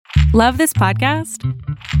Love this podcast?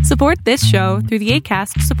 Support this show through the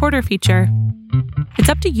Acast supporter feature. It's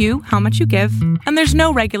up to you how much you give, and there's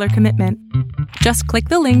no regular commitment. Just click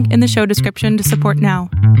the link in the show description to support now.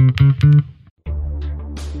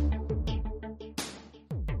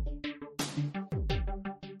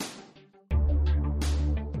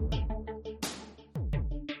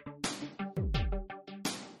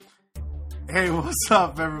 Hey, what's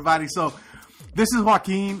up, everybody? So, this is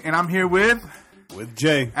Joaquin, and I'm here with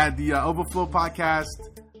Jay at the Overflow Podcast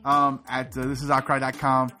at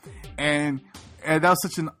thisisoutcry.com. And that was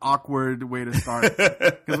such an awkward way to start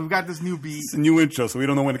because we've got this new beat. It's a new intro, so we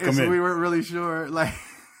don't know when to come in. We weren't really sure. Like,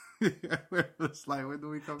 it's like, when do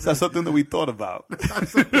we come in? It's not something that we thought about.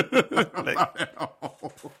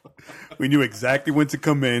 We knew exactly when to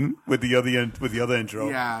come in with the other intro.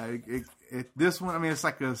 Yeah, this one, I mean, it's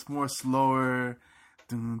like a more slower,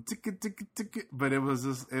 but it was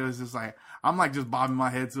just like, I'm like just bobbing my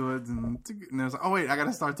head to it, and it was like, oh wait, I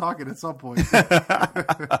gotta start talking at some point.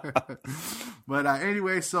 But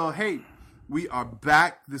anyway, so hey, we are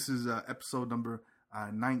back. This is episode number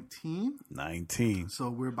 19. 19. So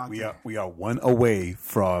we are one away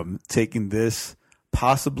from taking this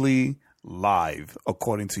possibly live,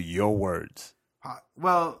 according to your words.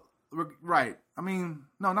 Well, right. I mean,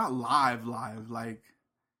 no, not live. Like,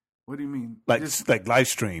 what do you mean? Like live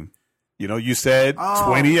stream. You know, you said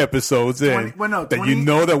 20 episodes in. That you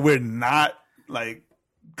know that we're not like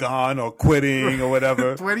gone or quitting or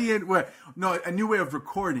whatever. 20 in what? No, a new way of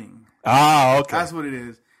recording. Ah, okay. That's what it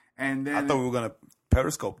is. And then I thought we were gonna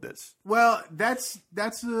Periscope this. Well, that's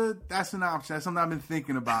an option. That's something I've been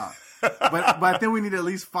thinking about. but I think we need at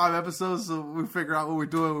least 5 episodes so we figure out what we're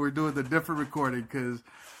doing. We're doing the different recording because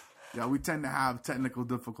we tend to have technical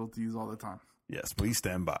difficulties all the time. Yes, please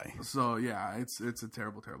stand by. So yeah, it's a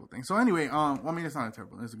terrible thing. So anyway, I mean, it's not a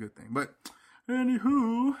terrible, it's a good thing. But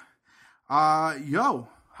anywho,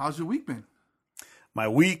 how's your week been? My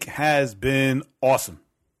week has been awesome.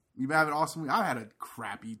 You've had an awesome week. I had a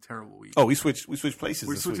crappy, terrible week. Oh, we switched places.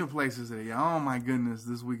 We're switching places today. Oh my goodness,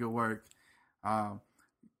 this week at work.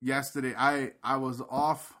 Yesterday, I was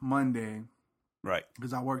off Monday, right?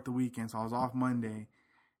 Because I worked the weekend, so I was off Monday,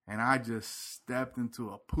 and I just stepped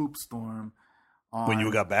into a poop storm. When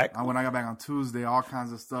you got back? When I got back on Tuesday, all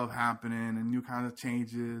kinds of stuff happening and new kinds of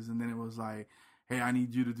changes, and then it was like, hey, I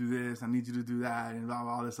need you to do this, I need you to do that, and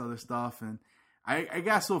all this other stuff, and I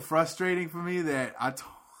got so frustrating for me that I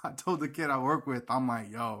told the kid I work with, I'm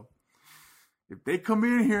like, yo, if they come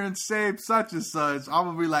in here and say such and such, I'm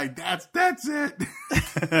gonna be like, that's it.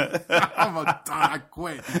 I'm done. I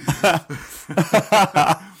quit.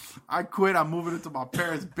 I quit. I'm moving into my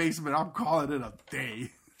parents' basement. I'm calling it a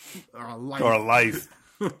day or a life.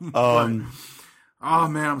 Oh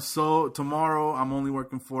man, tomorrow I'm only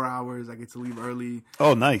working 4 hours. I get to leave early.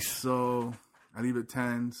 Oh, nice. So I leave at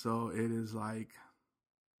 10. So it is like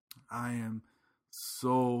I am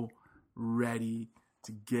so ready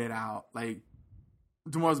to get out. Like,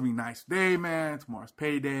 tomorrow's gonna be a nice day, man. Tomorrow's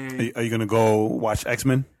payday. Are you gonna go watch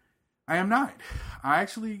X-Men? I am not.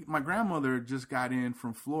 My grandmother just got in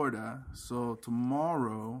from Florida, so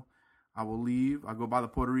tomorrow I will leave. I'll go by the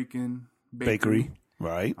Puerto Rican bakery.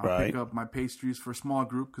 Right. Pick up my pastries for small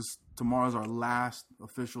group because tomorrow's our last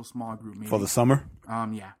official small group meeting for the summer.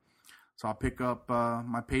 Yeah. So I'll pick up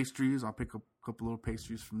my pastries. I'll pick up a couple little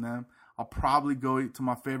pastries from them. I'll probably go to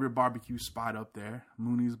my favorite barbecue spot up there,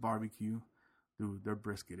 Mooney's Barbecue. Dude, their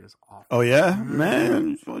brisket is awful. Oh, yeah?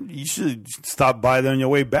 Man, you should stop by there on your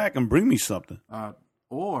way back and bring me something.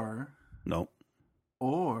 Nope.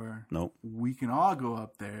 We can all go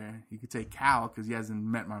up there. You could take Cal because he hasn't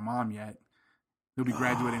met my mom yet. He'll be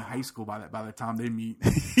graduating high school by the time they meet.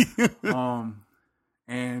 So I'm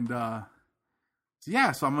going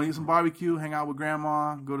to eat some barbecue, hang out with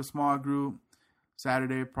grandma, go to small group.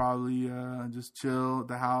 Saturday, probably just chill at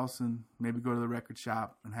the house and maybe go to the record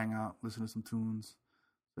shop and hang out, listen to some tunes.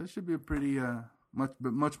 So it should be a pretty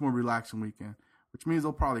much more relaxing weekend, which means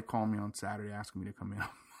they'll probably call me on Saturday asking me to come in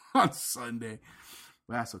on Sunday.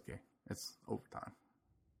 But that's okay. It's overtime.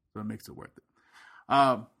 So it makes it worth it.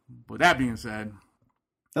 But that being said,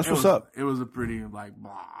 what's up. It was a pretty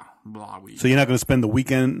blah week. So you're not going to spend the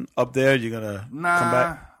weekend up there? You're going to come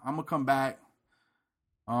back? I'm going to come back.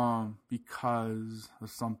 Because of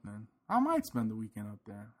something. I might spend the weekend up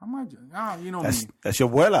there. I might, you know me. That's your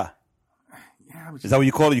abuela. Yeah. Is that what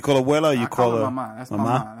you call it? You call her abuela? Or you call her mama? That's mama?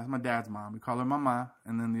 my mom. That's my dad's mom. We call her mama,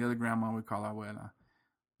 and then the other grandma we call her abuela.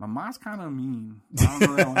 My mom's kind of mean. I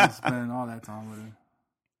don't really want to spend all that time with her.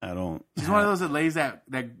 I don't. She's one of those that lays that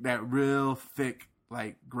real thick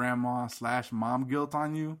like grandma / mom guilt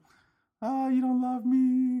on you. Oh, you don't love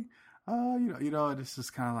me. it's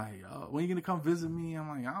just kind of like, when are you gonna come visit me? I'm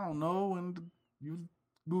like, I don't know. When you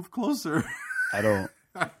move closer. I don't.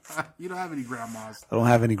 You don't have any grandmas. I don't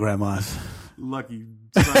have any grandmas. Lucky.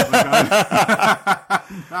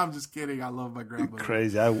 I'm just kidding. I love my grandma.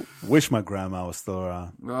 Crazy. I wish my grandma was still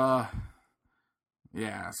around.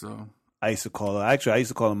 Yeah. So I used to call her. Actually, I used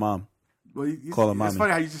to call her mom. Well, it's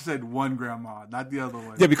funny how you just said one grandma, not the other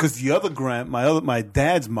one. Yeah, because the other my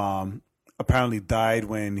dad's mom apparently died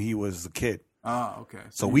when he was a kid. Oh, okay.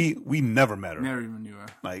 So we never met her. Never even knew her.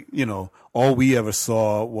 Like, all we ever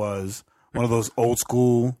saw was one of those old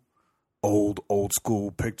school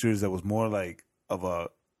pictures that was more of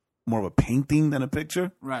a painting than a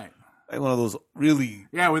picture. Right. Like one of those really.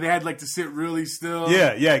 Yeah, where they had to sit really still.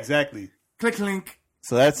 Yeah, exactly. Click, clink.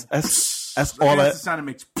 So that's all that's the sound it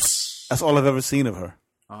makes. That's all I've ever seen of her.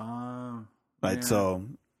 So,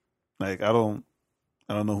 I don't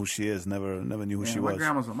know who she is. Never knew who she was.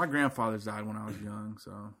 My grandfather's died when I was young,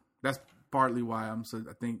 so that's partly why I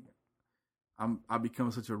think I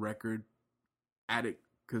become such a record addict,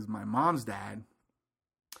 because my mom's dad,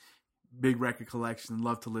 big record collection,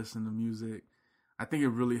 loved to listen to music. I think it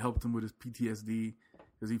really helped him with his PTSD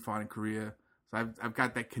because he fought in Korea. So I've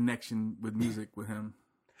got that connection with music with him.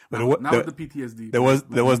 Not with the PTSD. There was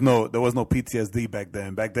no PTSD back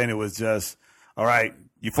then. Back then it was just, all right,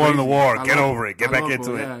 you fought in the war, get over it, get back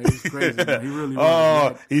into it. Yeah, he's crazy. Man. He really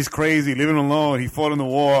was. He's crazy. Leave him alone. He fought in the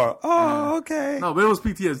war. Okay. No, but it was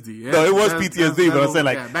PTSD. Yeah. No, it was PTSD, but I'm saying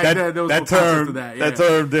that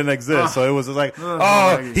term didn't exist. So it was just like,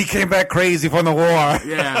 he came back crazy from the war.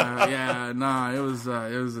 Yeah. Nah, it was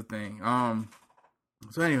a thing.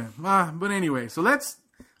 So anyway, so let's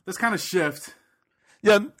kind of shift.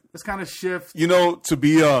 Yeah. Let's kind of shift. To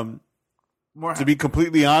be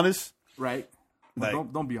completely honest. Right.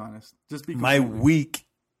 Don't be honest. Just be. My week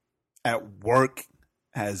at work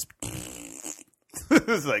has.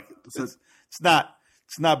 It's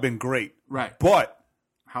not been great. Right. But.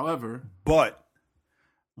 However. What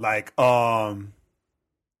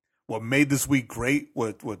made this week great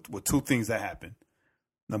were two things that happened.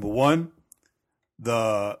 Number one,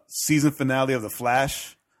 the season finale of The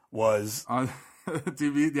Flash was. The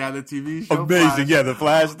TV show. Amazing, Flash. Yeah, the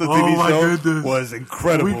Flash, the TV show was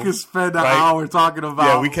incredible. We could spend an hour talking about.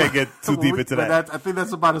 Yeah, we can't get too deep into that. I think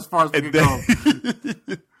that's about as far as we can go.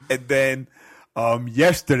 And then,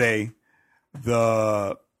 yesterday,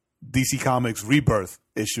 the DC Comics Rebirth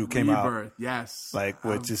issue came out. Rebirth, yes.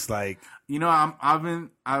 Which is like.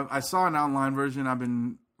 I saw an online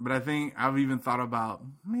version. But I think I've even thought about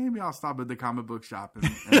maybe I'll stop at the comic book shop and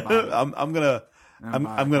buy it. I'm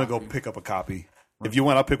gonna go pick up a copy. If you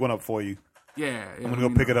want, I'll pick one up for you. Yeah, I'm gonna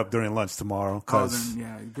go pick it up during lunch tomorrow.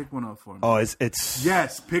 You pick one up for me. Oh, it's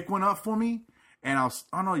yes, pick one up for me, and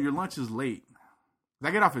no, your lunch is late.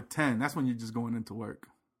 I get off at 10. That's when you're just going into work.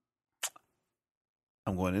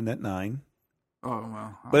 I'm going in at 9. Oh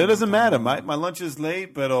well, but it doesn't matter. My lunch is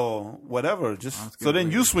late, but whatever. Just so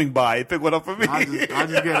then you swing by and pick one up for me. I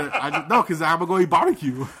just get it. No, because I'm gonna go eat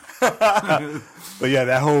barbecue. But yeah,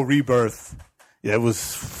 that whole Rebirth. Yeah, it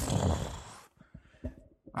was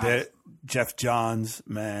Jeff Johns,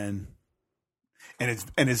 man, and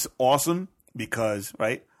it's awesome because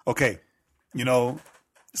right. Okay,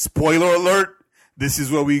 spoiler alert. This is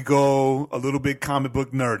where we go a little bit comic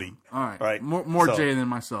book nerdy. All right, right. More Jay than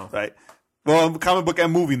myself, right? Well, I'm comic book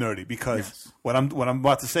and movie nerdy because what I'm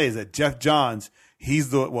about to say is that Jeff Johns,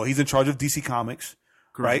 he's in charge of DC Comics.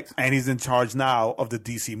 Correct. Right, and he's in charge now of the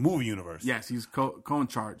DC movie universe. Yes, he's co in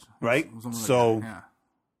charge. Right. So,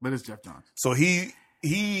 but it's Jeff Johns. So he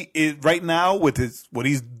is right now with what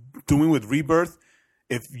he's doing with Rebirth.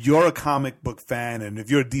 If you're a comic book fan and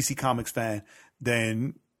if you're a DC Comics fan,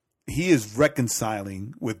 then he is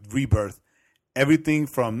reconciling with Rebirth everything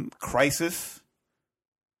from Crisis,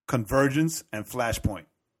 Convergence, and Flashpoint.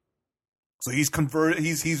 So he's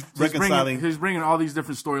reconciling. He's bringing all these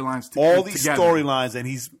different storylines together. Storylines, and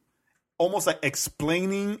he's almost like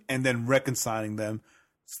explaining and then reconciling them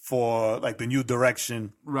for like the new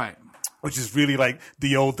direction, right? Which is really like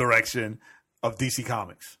the old direction of DC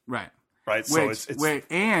Comics, right? Right. So it's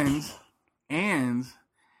and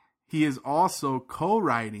he is also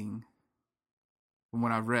co-writing, from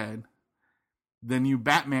what I've read, the new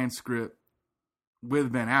Batman script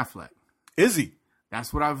with Ben Affleck. Is he?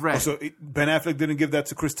 That's what I've read. Oh, so Ben Affleck didn't give that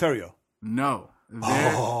to Chris Terrio? No.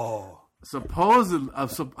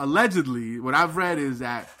 Allegedly, what I've read is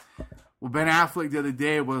that Ben Affleck the other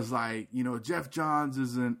day was like, Jeff Johns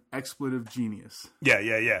is an expletive genius. Yeah.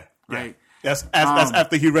 Right? That's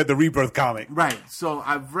after he read the Rebirth comic. Right. So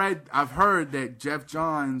I've heard that Jeff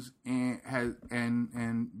Johns and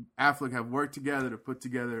Affleck have worked together to put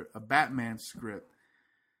together a Batman script,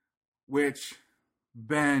 which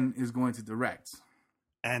Ben is going to direct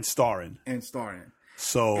and starring.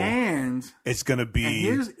 So it's gonna be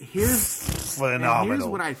here's phenomenal. And here's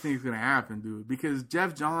what I think is gonna happen, dude. Because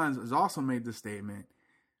Jeff Johns has also made the statement,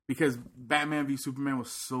 because Batman v Superman was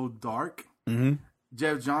so dark. Mm-hmm.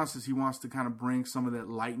 Jeff Johns says he wants to kind of bring some of that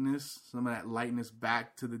lightness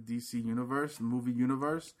back to the DC universe, the movie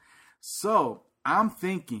universe. So I'm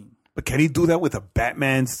thinking, but can he do that with a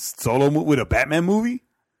Batman with a Batman movie?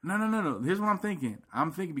 No. Here's what I'm thinking.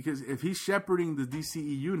 Because if he's shepherding the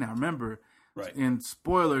DCEU now, remember, right? And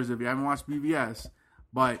spoilers if you haven't watched BVS,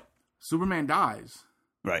 but Superman dies,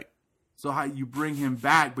 right? So how you bring him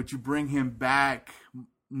back, but you bring him back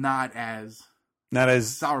not as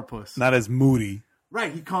sourpuss, not as moody.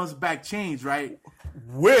 Right, he comes back changed, right?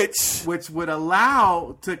 Which would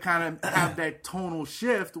allow to kind of have that tonal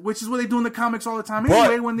shift, which is what they do in the comics all the time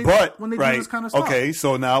anyway. When they do this kind of stuff. Okay,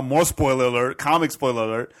 so now more spoiler alert, comic spoiler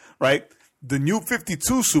alert, right? The New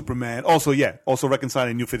 52 Superman, also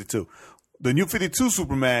reconciling New 52. The New 52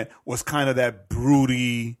 Superman was kind of that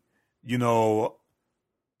broody,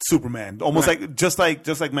 Superman, almost like just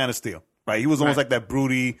like Man of Steel, right? He was almost like that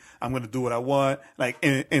broody. I'm going to do what I want. Like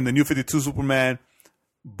in the New 52 Superman.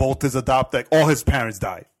 Both his all his parents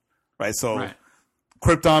died, right? So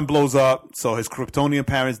Krypton blows up, so his Kryptonian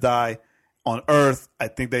parents die. On Earth, I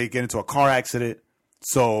think they get into a car accident,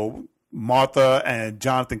 so Martha and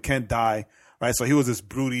Jonathan Kent die, right? So he was this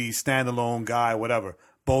broody, standalone guy, whatever,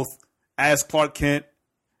 both as Clark Kent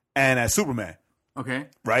and as Superman. Okay.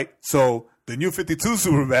 Right? So the New 52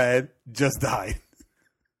 Superman just died.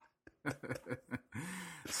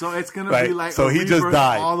 So it's gonna be like so he just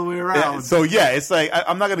died all the way around. Yeah, so it's like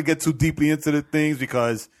I'm not gonna get too deeply into the things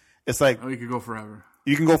because it's like you could go forever.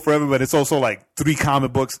 You can go forever, but it's also like 3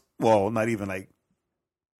 comic books. Well, not even like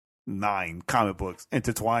 9 comic books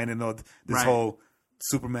intertwined in this whole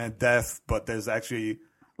Superman death. But there's actually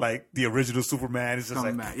like the original Superman. It's just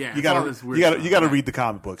you gotta read the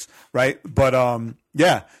comic books, right? But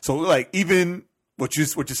so like even. What you're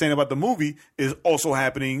saying about the movie is also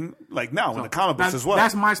happening like now in the comic books as well.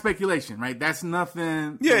 That's my speculation, right? That's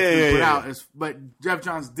nothing. But Jeff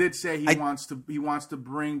Johns did say he wants to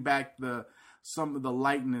bring back some of the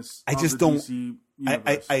lightness. I just don't. DC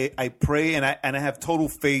universe. I pray and I have total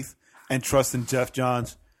faith and trust in Jeff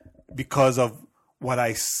Johns because of what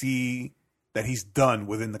I see that he's done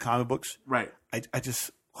within the comic books. Right. I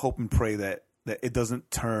just hope and pray that it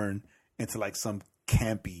doesn't turn into like some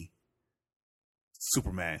campy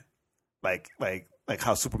Superman, like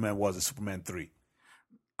how Superman was in Superman 3.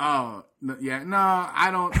 Oh yeah, no,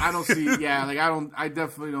 I don't see. Yeah, like I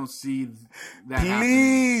definitely don't see that.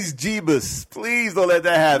 Please, Jeebus, please don't let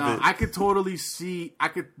that happen. No, I can totally see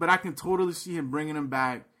him bringing him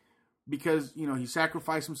back because he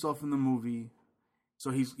sacrificed himself in the movie,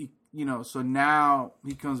 so so now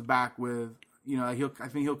he comes back with I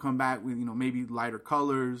think he'll come back with maybe lighter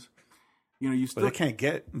colors. But they can't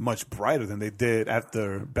get much brighter than they did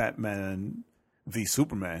after Batman v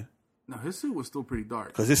Superman. No, his suit was still pretty dark.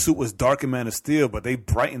 Because his suit was dark in Man of Steel, but they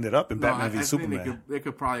brightened it up in Batman v Superman. They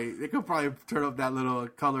could probably turn up that little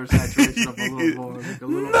color saturation up a little more, like just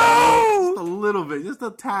a little bit, just a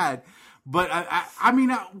tad. But I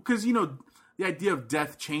mean, because the idea of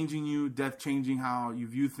death changing how you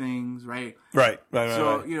view things, right? Right.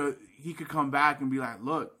 So he could come back and be like,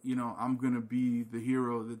 look, I'm gonna be the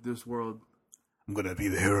hero that this world. I'm going to be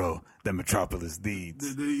the hero that Metropolis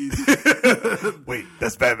needs. Wait,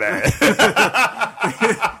 that's Batman.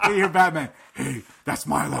 Hey, you're Batman. Hey, that's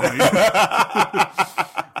my line.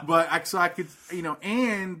 But I could,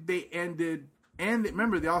 and they ended, and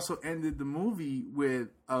remember, they also ended the movie with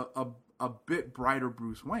a bit brighter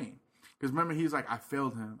Bruce Wayne. Because remember, he's like, I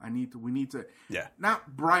failed him. We need to. Yeah.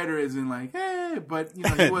 Not brighter as in like, hey, but, he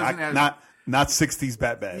wasn't Not 60s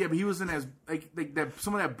Batman. Yeah, but he wasn't as like that.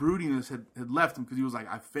 Some of that broodiness had left him because he was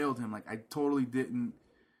like, I failed him. Like I totally didn't,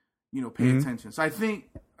 pay attention. So I think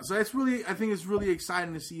it's really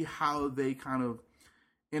exciting to see how they kind of,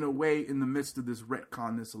 in a way, in the midst of this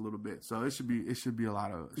retcon this a little bit. So it should be a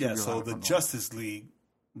lot of So the Justice League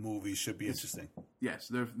movie should be interesting. Yes,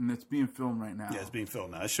 and it's being filmed right now. Yeah, it's being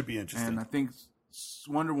filmed now. It should be interesting. And I think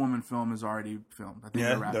Wonder Woman film is already filmed. I think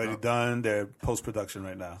they're already done. They're post production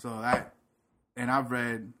right now. So that. And I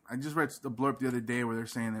just read the blurb the other day where they're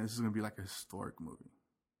saying that this is going to be like a historic movie.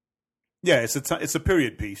 Yeah, it's a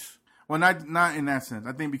period piece. Well, not in that sense.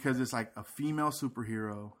 I think because it's like a female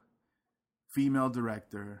superhero, female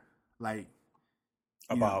director, like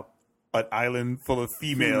about an island full of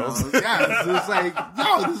females. Yeah, it's like,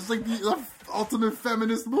 this is like the ultimate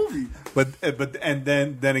feminist movie. But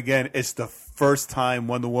then again, it's the first time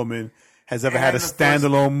Wonder Woman has ever had a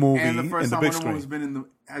standalone movie in the big screen.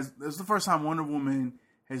 It's the first time Wonder Woman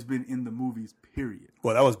has been in the movies. Period.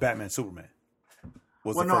 Well, that was Batman Superman.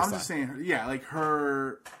 I'm just saying, like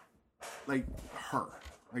her,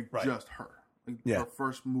 just her. Her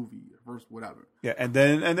first movie, her first whatever. Yeah, and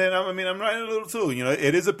then I mean, I'm writing a little too. You know,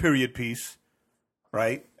 it is a period piece,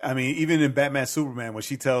 right? I mean, even in Batman Superman, when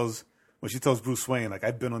she tells Bruce Wayne, like,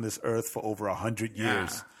 I've been on this earth for over 100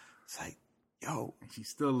 years. It's like, yo, and she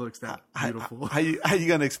still looks that beautiful. How you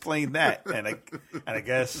gonna explain that? And I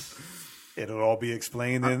guess it'll all be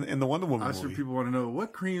explained in the Wonder Woman movie. I'm sure people want to know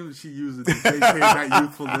what cream did she use to maintain that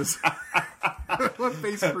youthfulness. What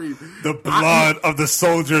face cream? The blood of the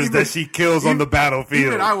soldiers that she kills on the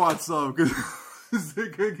battlefield. Even I want some because they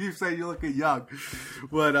keep saying you're looking young.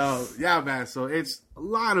 But yeah, man. So it's a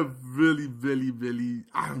lot of really, really, really.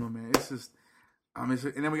 I don't know, man. It's just. And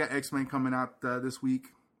then we got X-Men coming out this week,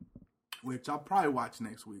 which I'll probably watch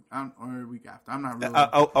next week or the week after. I'm not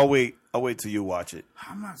really. I'll wait till you watch it.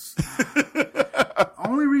 I'm not.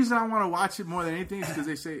 Only reason I want to watch it more than anything is because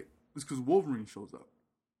they say it's because Wolverine shows up.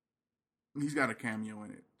 He's got a cameo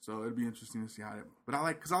in it, so it'd be interesting to see how it. But I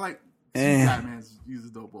like Batman. He's a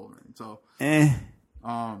dope Wolverine. So, yeah,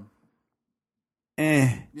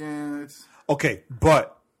 it's okay,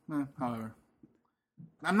 but however,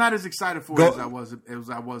 I'm not as excited for it as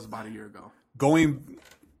I was about a year ago.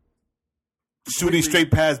 Shooting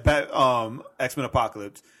straight past X-Men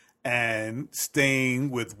Apocalypse and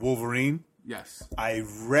staying with Wolverine. Yes, I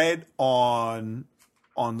read on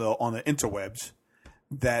the interwebs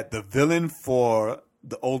that the villain for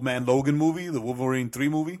the Old Man Logan movie, the Wolverine 3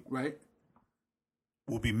 movie, right,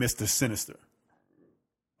 will be Mr. Sinister.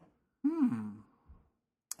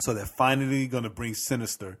 So they're finally going to bring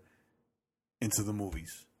Sinister into the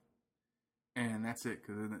movies. And that's it,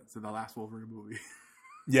 because it's the last Wolverine movie.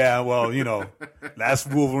 Yeah, well,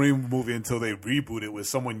 last Wolverine movie until they reboot it with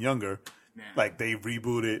someone younger. Nah. Like, they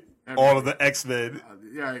rebooted all of the X-Men.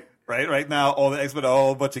 Right. Right now, all the X-Men are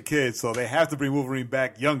all a bunch of kids, so they have to bring Wolverine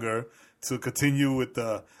back younger to continue with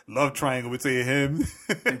the love triangle between him,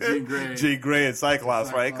 and Jean Grey, and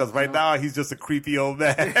Cyclops, right? Because right now he's just a creepy old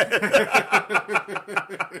man.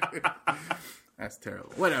 That's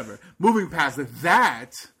terrible. Whatever. Moving past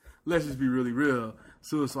that, let's just be really real.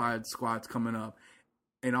 Suicide Squad's coming up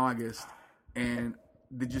in August, and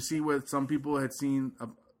did you see what some people had seen?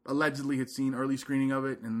 Allegedly had seen early screening of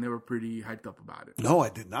it, and they were pretty hyped up about it. No, I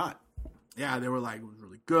did not. Yeah, they were like, it was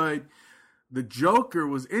really good. The Joker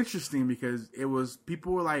was interesting because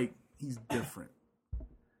people were like, he's different.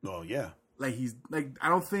 Oh, yeah. Like, I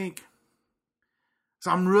don't think. So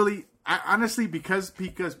I honestly, because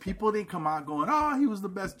people didn't come out going, oh, he was the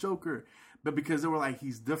best Joker. But because they were like,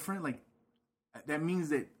 he's different, like, that means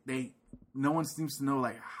that no one seems to know,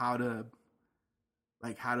 like, how to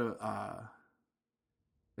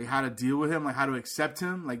deal with him, like how to accept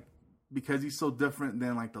him, like, because he's so different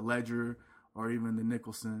than like the Ledger or even the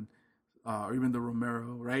Nicholson or even the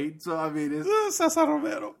Romero, right? So I mean, it's Cesar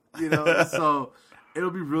Romero, So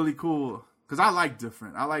it'll be really cool because I like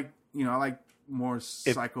different. I like more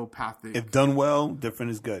psychopathic. If done well,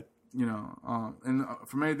 different is good. And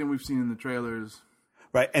from anything we've seen in the trailers,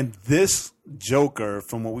 right? And this Joker,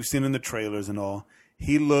 from what we've seen in the trailers and all,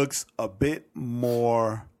 he looks a bit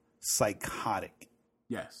more psychotic.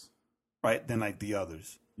 Yes. Right? Than like the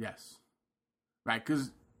others. Yes. Right, because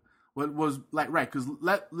because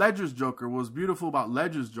Ledger's Joker, what was beautiful about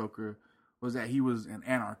Ledger's Joker was that he was an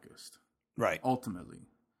anarchist. Right. Ultimately.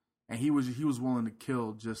 And he was willing to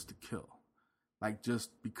kill just to kill. Like, just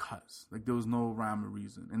because. Like, there was no rhyme or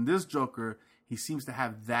reason. And this Joker, he seems to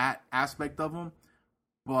have that aspect of him,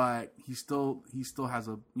 but he still has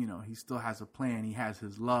a plan. He has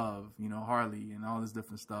his love, Harley and all this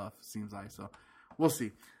different stuff, it seems like. So we'll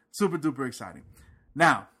see. Super duper exciting.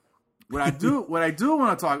 Now, what I do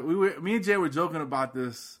want to talk. Me and Jay were joking about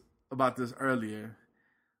this earlier.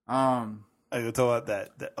 I can talk about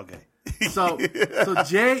that. Okay. So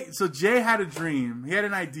Jay had a dream. He had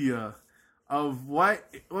an idea of what.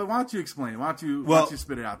 Why don't you explain? Why don't you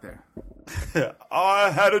spit it out there?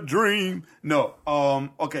 I had a dream. No.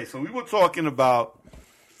 Okay. So we were talking about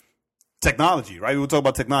technology, right? We were talking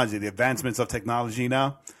about technology, the advancements of technology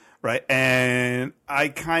now. Right. And I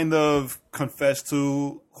kind of confessed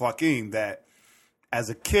to Joaquin that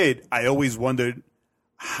as a kid, I always wondered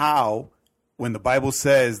how, when the Bible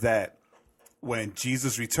says that when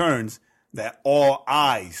Jesus returns, that all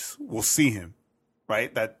eyes will see him,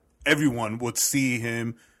 right? That everyone would see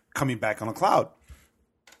him coming back on a cloud.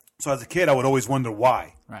 So as a kid, I would always wonder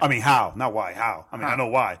why. Right. I mean, how? Not why, how. I mean, I know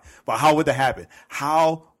why. But how would that happen?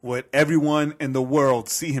 How would everyone in the world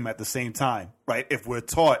see him at the same time, right? If we're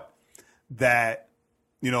taught that,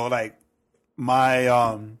 like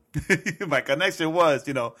my my connection was,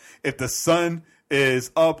 if the sun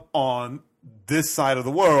is up on this side of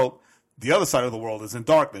the world, the other side of the world is in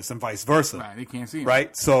darkness and vice versa. Right, they can't see him.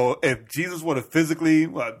 Right? So if Jesus would have physically,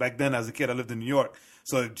 back then as a kid, I lived in New York.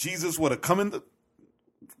 So if Jesus would have come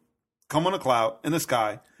on a cloud in the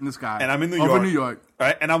sky. And I'm in New York. Over New York.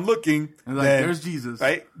 Right? And I'm looking. And there's Jesus.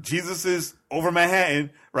 Right? Jesus is over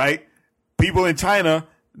Manhattan. Right? People in China,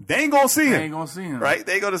 they ain't going to see him. They ain't going to see him. Right?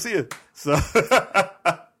 They ain't going to see him. So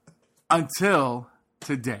until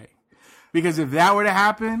today. Because if that were to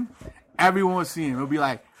happen, everyone would see him. It would be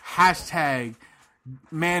like hashtag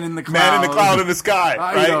man in the cloud. Man in the cloud in the sky.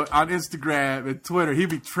 Right? On Instagram and Twitter. He'd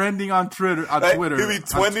be trending on Twitter. Right? He'd be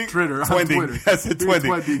trending. That's it,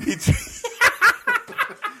 trending.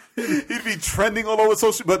 He'd be trending all over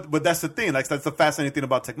social. But that's the thing. Like, that's the fascinating thing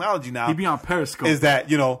about technology now. He'd be on Periscope. Is that,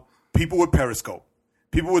 people would Periscope.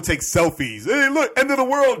 People would take selfies. Hey, look, end of the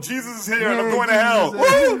world. Jesus is here and I'm going to hell.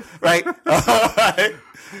 Woo! Right?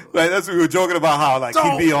 Right? That's what we were joking about, how like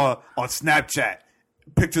he'd be on Snapchat,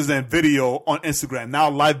 pictures and video on Instagram, now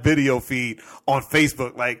live video feed on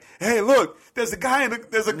Facebook. Like, hey, look, there's a guy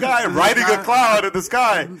riding a cloud in the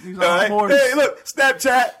sky. Hey, look,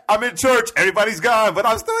 Snapchat, I'm in church, everybody's gone, but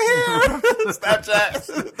I'm still here.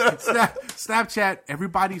 Snapchat,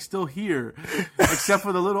 everybody's still here, except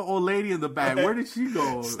for the little old lady in the back. Where did she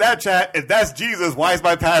go? Snapchat, if that's Jesus, why is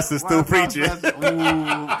my pastor still preaching?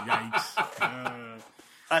 Yikes.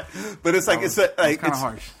 But it's like, it's kind of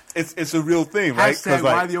harsh. It's a real thing, right? Hashtag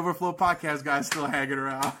why the Overflow podcast guys still hanging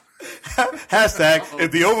around. Hashtag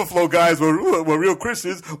if the Overflow guys were real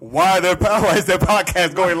Christians, why is their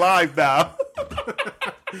podcast going live now?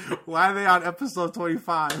 Why are they on episode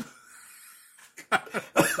 25?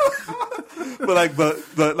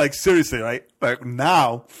 but seriously, right? Like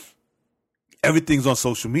now, everything's on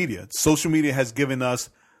social media. Social media has given us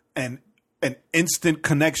an instant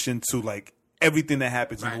connection to like everything that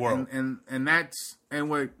happens in the world, and that's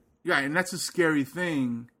a scary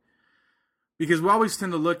thing, because we always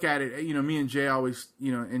tend to look at it. Me and Jay always,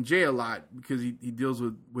 and Jay a lot, because he deals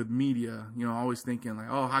with media. Always thinking like,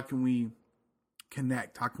 oh, how can we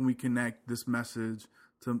connect? How can we connect this message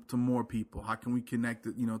to more people? How can we connect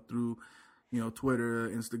it, through, Twitter,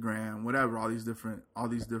 Instagram, whatever, all these different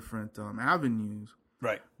avenues.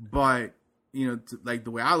 Right. But like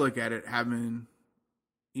the way I look at it, having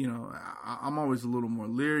I'm always a little more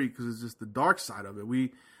leery, because it's just the dark side of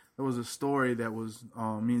it. There was a story that was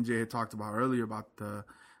me and Jay had talked about earlier about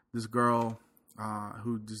this girl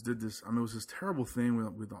who just did this. I mean, it was this terrible thing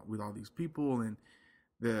with all these people, and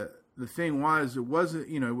the thing was, it wasn't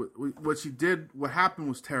what she did. What happened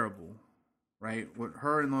was terrible, right? What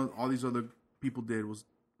her and all these other people did was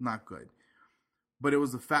not good, but it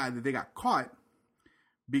was the fact that they got caught,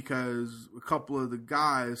 because a couple of the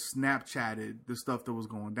guys Snapchatted the stuff that was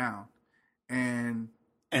going down. And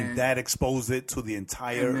that exposed it to the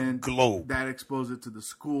entire globe. That exposed it to the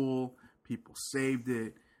school. People saved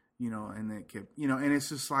it, and it kept, and it's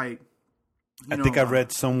just like, I think I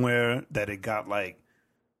read somewhere that it got like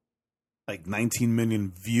 19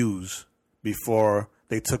 million views before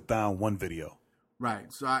they took down one video. Right.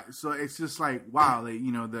 So it's just like, wow,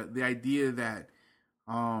 the idea that,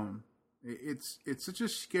 it's such a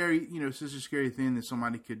scary, such a scary thing that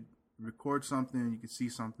somebody could record something, you could see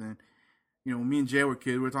something. When me and Jay were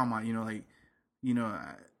kids, we were talking about,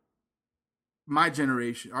 my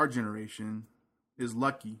generation, our generation is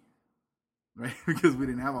lucky, right? Because we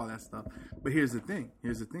didn't have all that stuff. But here's the thing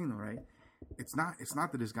though, right? It's not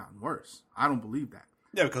that it's gotten worse. I don't believe that.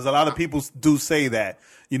 Yeah, because a lot of people do say that,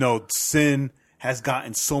 sin has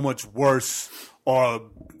gotten so much worse, or,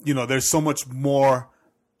 there's so much more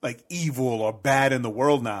like evil or bad in the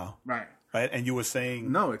world now. Right. Right. And you were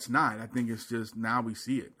saying, no, it's not. I think it's just now we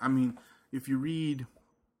see it. I mean, if you read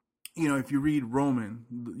Roman,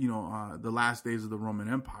 the last days of the Roman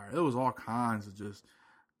Empire, there was all kinds of just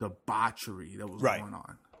debauchery that was going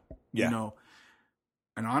on. Yeah.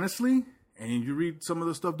 And honestly, and you read some of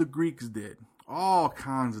the stuff the Greeks did, all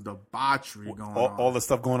kinds of debauchery going on. All the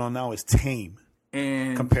stuff going on now is tame,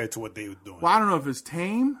 and compared to what they were doing. Well, I don't know if it's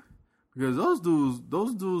tame, because those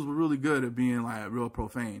dudes were really good at being like real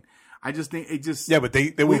profane. I just think it just but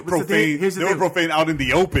they were profane. They were profane out in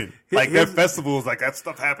the open, like their festivals, like that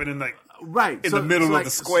stuff happening like in the middle of the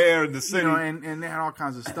square in the city, and they had all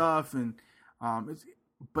kinds of stuff, and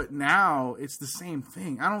but now it's the same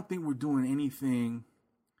thing. I don't think we're doing anything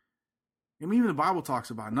I mean, even the Bible talks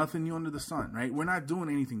about nothing new under the sun, right? We're not doing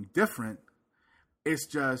anything different. It's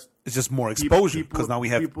just more exposure because now we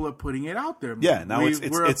have people are putting it out there. Yeah, now it's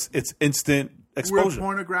instant exposure. We're a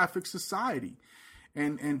pornographic society,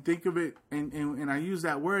 and think of it, and I use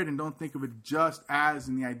that word and don't think of it just as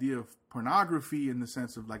in the idea of pornography in the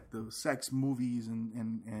sense of like the sex movies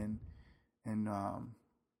and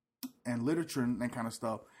literature and that kind of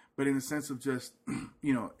stuff, but in the sense of just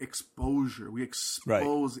exposure. We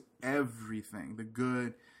expose everything, the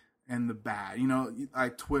good and the bad.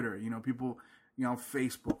 Like Twitter. People.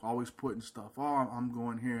 Facebook always putting stuff. Oh, I'm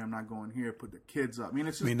going here. I'm not going here. Put the kids up. I mean,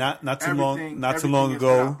 it's just not too long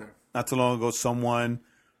ago, someone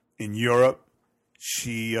in Europe,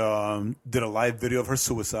 she did a live video of her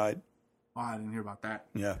suicide. Oh, I didn't hear about that.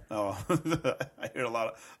 Yeah, I hear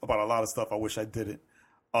about a lot of stuff. I wish I didn't.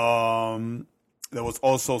 There was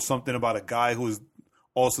also something about a guy who was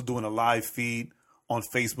also doing a live feed on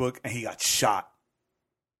Facebook, and he got shot.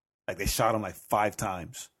 Like they shot him like 5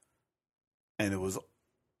 times. And it was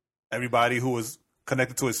everybody who was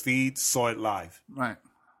connected to his feed saw it live. Right.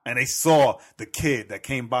 And they saw the kid that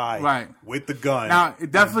came by with the gun. Now,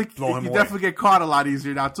 it definitely get caught a lot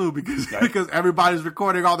easier now, too, because everybody's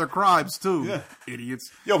recording all their crimes, too. Yeah.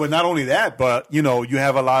 Idiots. Yo, but not only that, but, you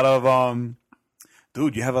have a lot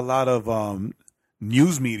of,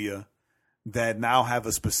 news media that now have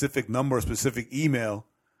a specific number, a specific email,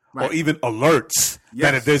 or even alerts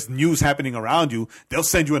that if there's news happening around you, they'll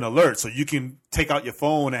send you an alert so you can take out your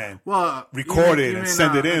phone and record it and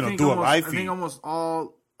send it in or do a live feed. I think almost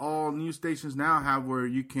all news stations now have where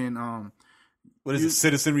you can what is it,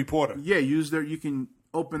 Citizen Reporter? Yeah, you can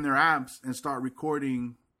open their apps and start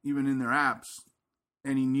recording even in their apps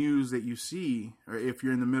any news that you see, or if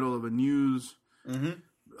you're in the middle of a news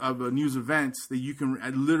event, that you can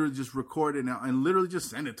literally just record it now and literally just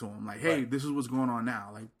send it to them. Like, hey, this is what's going on now.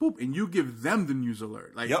 Like, boop, and you give them the news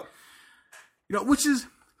alert. Like, which is,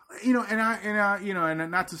 and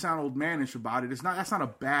not to sound old manish about it, that's not a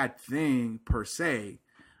bad thing per se.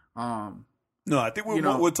 No, I think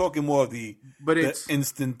we're talking more of the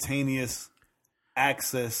instantaneous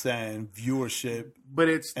access and viewership, but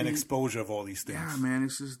it's and exposure of all these things. Yeah, man,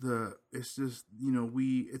 it's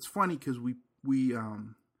funny because we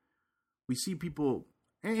see people,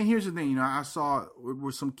 and here's the thing, I saw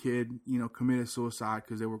where some kid, committed suicide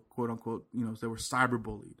because they were quote unquote, they were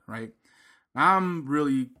cyberbullied, right? I'm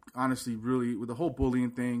really, honestly, really with the whole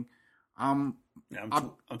bullying thing, I'm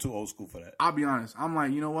too old school for that. I'll be honest. I'm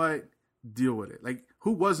like, you know what? Deal with it. Like,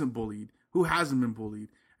 who wasn't bullied? Who hasn't been bullied?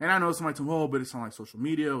 And I know somebody told me, but it's on like social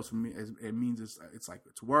media. It means it's like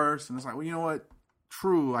it's worse. And it's like, well, you know what?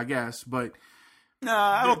 True, I guess, but. Nah,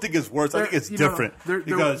 I don't think it's worse. I think it's different.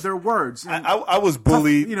 They're words. I was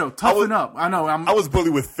bullied. Toughen up. I know. I was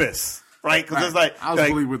bullied with fists, right? Because it's like I was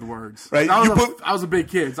bullied with words. Right? I was a big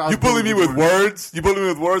kid. So you bullied me with words. You bullied me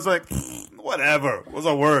with words. Like whatever. Those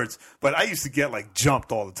are words. But I used to get like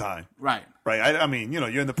jumped all the time. Right. Right. I mean, you're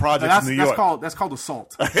in the projects in New York. That's called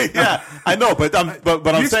assault. Yeah, I know. But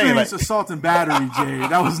I'm saying like assault and battery, Jay.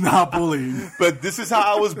 That was not bullying. But this is how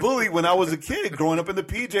I was bullied when I was a kid, growing up in the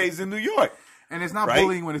PJs in New York. And it's not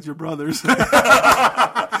bullying when it's your brothers. No,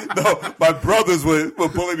 my brothers would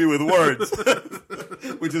bully me with words.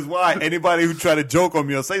 Which is why anybody who tried to joke on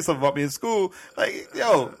me or say something about me in school, like,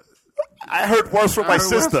 yo, I heard worse from my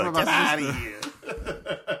sister. Get out of here.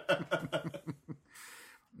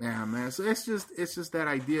 Yeah, man. So it's just that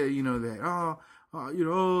idea, that,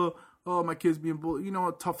 my kid's being bullied.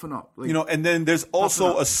 Toughen up. Like, and then there's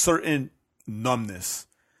also a certain numbness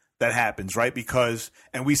that happens, right?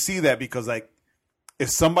 And we see that because, like, if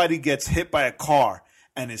somebody gets hit by a car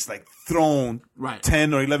and it's like thrown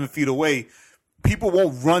 10 or 11 feet away, people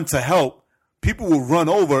won't run to help. People will run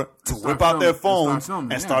over to whip out their phones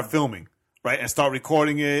and start filming, right? And start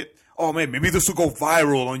recording it. Oh man, maybe this will go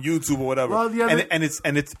viral on YouTube or whatever. Well, it's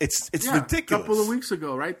ridiculous. A couple of weeks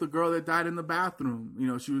ago, right? The girl that died in the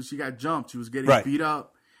bathroom, she got jumped. She was getting beat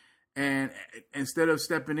up, and instead of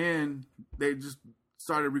stepping in, they just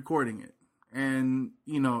started recording it. And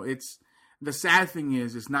it's. The sad thing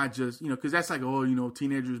is, it's not just, because that's like,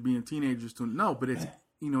 teenagers being teenagers. No, but it's,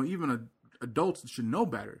 even adults should know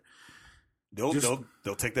better. They'll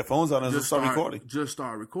take their phones out and just start recording. Just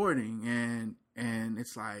start recording, and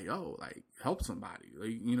it's like, help somebody,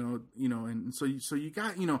 like, and so you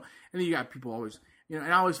got, and then you got people always, and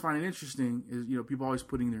I always find it interesting is, people always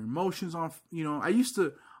putting their emotions on, I used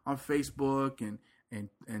to on Facebook and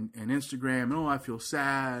Instagram, I feel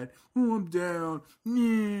sad, I'm down,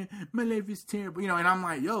 my life is terrible, and I'm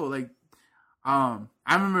like, I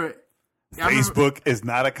remember Facebook is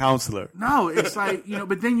not a counselor. No, it's like,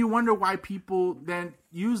 but then you wonder why people then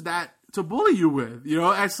use that to bully you with. You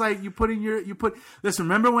know, it's like listen,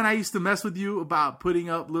 remember when I used to mess with you about putting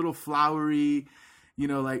up little flowery, you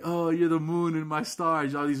know, like, oh, you're the moon and my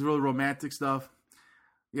stars, all these real romantic stuff.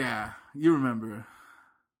 Yeah, you remember.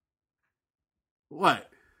 What?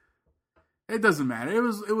 It doesn't matter. It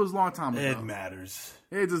was a long time ago. It matters.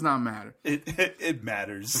 It does not matter. It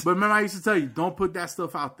matters. But remember, I used to tell you, don't put that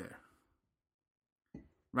stuff out there.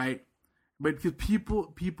 Right? But because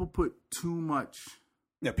people put too much.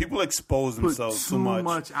 Yeah, people expose themselves too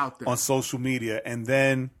much out there on social media, and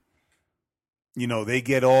then, you know, they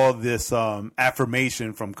get all this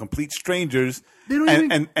affirmation from complete strangers,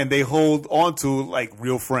 and they hold on to like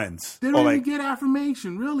real friends. They don't even get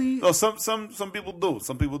affirmation, really. Oh, some people do.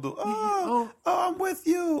 Some people do. Oh, I'm with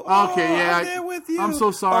you. Okay, yeah, I'm there with you. I'm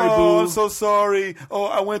so sorry, boo. boo. I'm so sorry. Oh,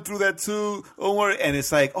 I went through that too. Don't worry. And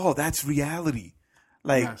it's like, oh, that's reality.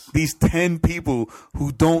 Like these 10 people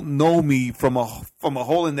who don't know me from a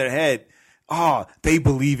hole in their head, they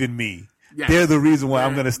believe in me. Yes. They're the reason why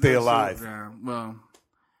I'm going to stay alive. Yeah, well,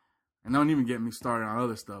 and don't even get me started on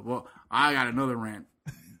other stuff. Well, I got another rant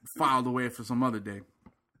filed away for some other day.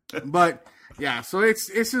 But yeah, so it's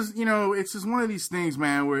just, you know, it's just one of these things,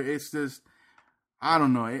 man, where it's just, I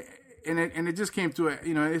don't know, it just came to it.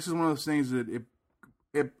 You know, it's just one of those things that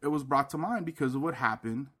it was brought to mind because of what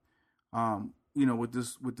happened. You know, with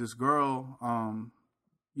this girl,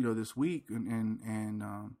 you know, this week,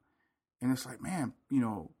 and it's like, man, you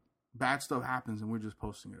know, bad stuff happens, and we're just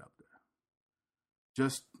posting it up there.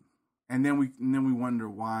 And then we wonder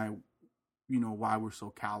why, you know, why we're so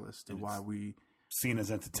callous to why we seen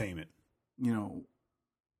as entertainment. You know,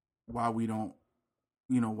 why we don't,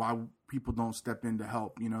 you know, why people don't step in to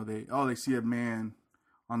help. You know, they see a man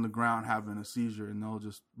on the ground having a seizure, and they'll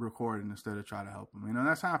just record it instead of try to help them. You know,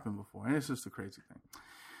 that's happened before, and it's just a crazy thing.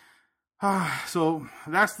 So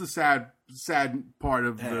that's the sad part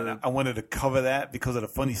of the. I wanted to cover that because of the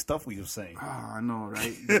funny stuff we were saying. I know,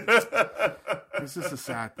 right? It's just a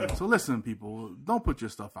sad thing. So listen, people, don't put your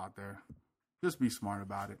stuff out there. Just be smart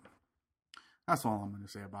about it. That's all I'm going to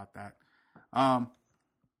say about that. I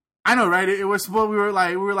know, right? It was we were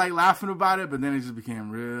like laughing about it, but then it just became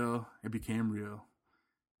real. It became real.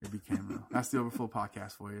 That's the Overflow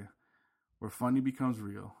podcast for you, where funny becomes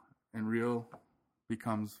real and real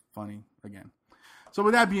becomes funny again. So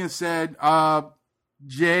with that being said,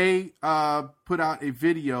 Jay put out a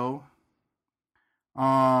video.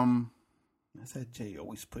 I said Jay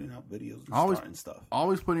always putting out videos and starting stuff.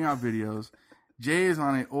 Always putting out videos. Jay is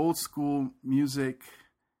on an old school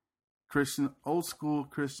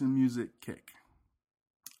Christian music kick.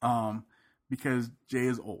 Because Jay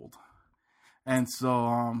is old. And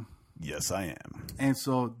so, yes, I am. And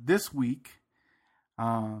so this week,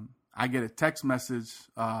 I get a text message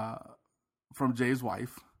from Jay's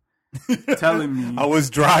wife telling me I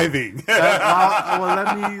was driving.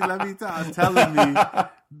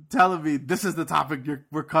 Telling me this is the topic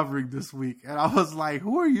we're covering this week, and I was like,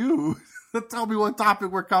 "Who are you? Tell me what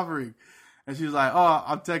topic we're covering." And she's like, "Oh,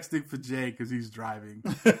 I'm texting for Jay because he's driving."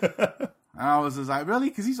 And I was just like, really?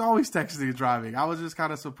 Because he's always texting and driving. I was just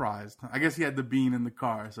kind of surprised. I guess he had the bean in the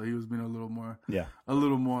car, so he was being a little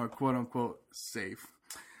more quote unquote safe.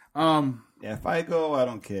 Yeah, if I go, I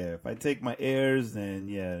don't care. If I take my airs, then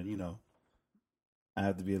yeah, you know, I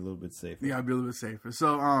have to be a little bit safer. You gotta be a little bit safer.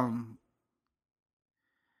 So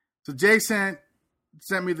Jay sent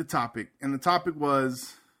me the topic, and the topic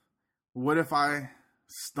was, what if I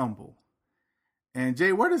stumble? And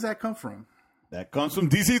Jay, where does that come from? That comes from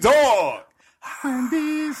DC Talk. When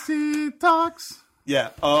DC talks.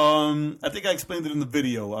 Yeah, I think I explained it in the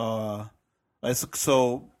video.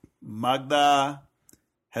 So Magda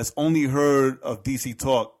has only heard of DC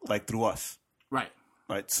Talk like through us. Right.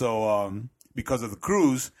 So because of the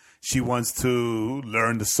cruise, she wants to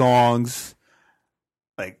learn the songs.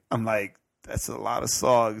 Like, I'm like, that's a lot of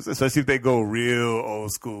songs, especially if they go real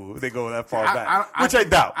old school. If they go that far back, which I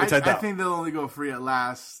doubt. I think they'll only go Free at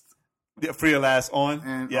Last. Yeah, Free at Last on.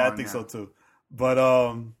 I think so too. But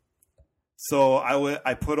so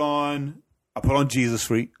I put on Jesus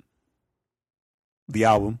Freak, the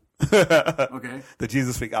album. Okay. The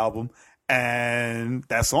Jesus Freak album, and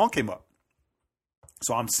that song came up.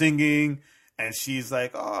 So I'm singing, and she's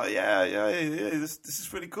like, "Oh yeah, this is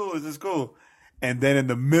pretty cool. This is cool." And then in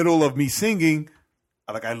the middle of me singing,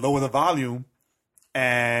 I lower the volume,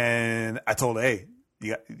 and I told her, "Hey,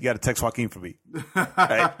 you got to text Joaquin for me."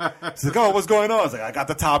 Right? She's like, "Oh, what's going on?" I was like, "I got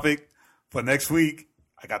the topic for next week.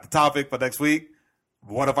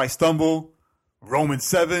 What if I stumble? Romans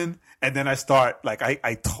 7." And then I start,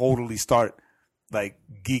 I totally start,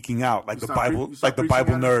 geeking out, the Bible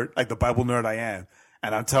nerd I am.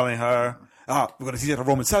 And I'm telling her, we're going to teach out of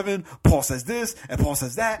Romans 7. Paul says this, and Paul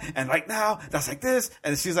says that, and right now, that's like this.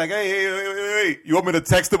 And she's like, hey, you want me to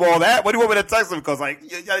text him all that? What do you want me to text him? Because, like,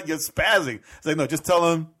 you're spazzing. It's like, no, just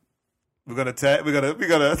tell him we're going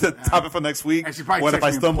to top it for next week. And she probably what if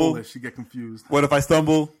I stumble? Polish, she get confused. What if I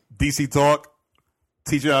stumble? DC Talk,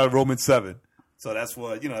 teaching out of Romans 7. So that's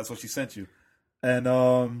what, that's what she sent you.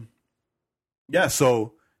 And, yeah,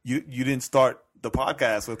 so you didn't start the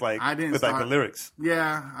podcast with like the lyrics.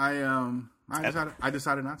 Yeah, I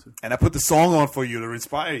decided not to. And I put the song on for you to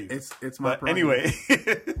inspire you. It's my but anyway.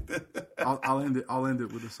 I'll end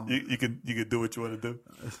it with a song. You can do what you want to do.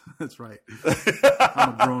 That's right.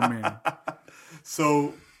 I'm a grown man.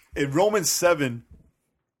 So in Romans 7,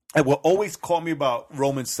 and what always caught me about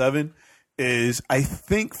Romans 7 is I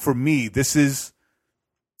think for me this is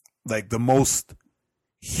like the most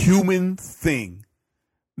human thing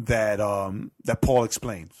that Paul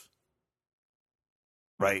explains,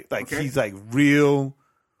 right? Like he's like real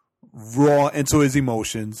raw into his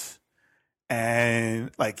emotions, and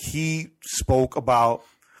like he spoke about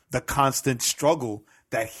the constant struggle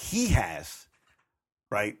that he has,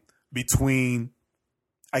 right, between,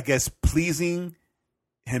 I guess, pleasing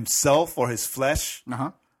himself or his flesh,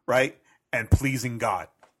 right, and pleasing God,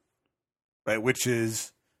 right, which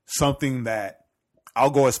is something that I'll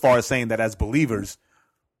go as far as saying that as believers,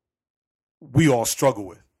 we all struggle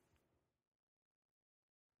with.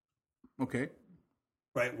 Okay.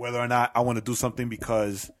 Right? Whether or not I want to do something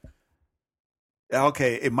because,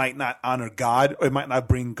 it might not honor God, or it might not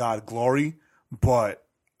bring God glory, but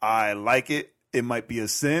I like it. It might be a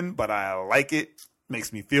sin, but I like it.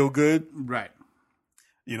 Makes me feel good. Right.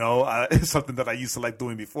 It's something that I used to like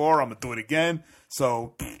doing before. I'm going to do it again.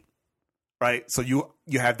 So, right? So you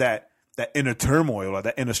have that inner turmoil or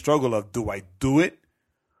that inner struggle of, do I do it?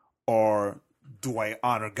 Or do I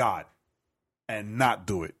honor God and not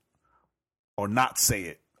do it, or not say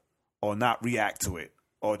it, or not react to it,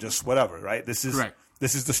 or just whatever, right? This is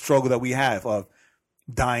the struggle that we have of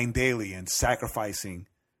dying daily and sacrificing,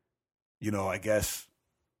 I guess,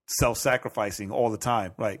 self-sacrificing all the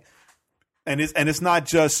time, right? And it's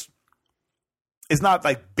not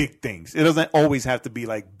like big things. It doesn't always have to be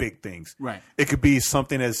like big things. Right. It could be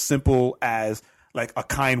something as simple as like a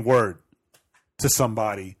kind word to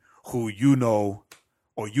somebody who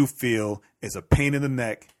or you feel is a pain in the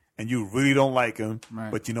neck and you really don't like him.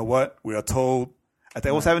 Right. But you know what? We are told, I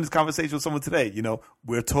think I was having this conversation with someone today,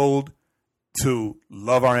 we're told to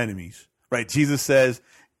love our enemies, right? Jesus says,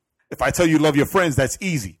 if I tell you love your friends, that's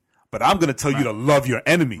easy. But I'm going to tell you to love your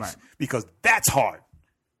enemies because that's hard,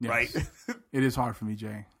 right? It is hard for me,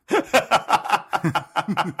 Jay.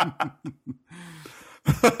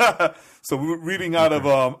 So we were reading out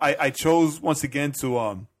of I chose once again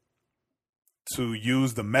to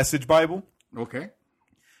use the Message Bible. Okay.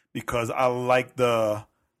 Because I like the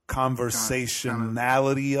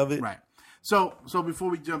conversationality of it. Right. So before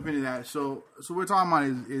we jump into that, so what we're talking about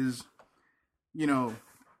is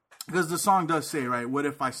because the song does say, right, what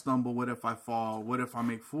if I stumble, what if I fall, what if I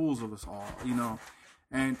make fools of us all,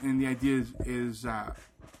 and the idea is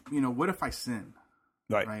what if I sin?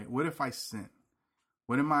 Right. What if I sin?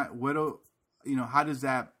 How does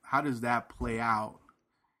that play out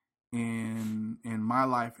in my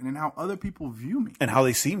life and in how other people view me and how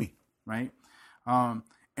they see me? Right. And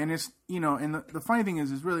it's, and the funny thing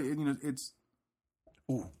is really, it's,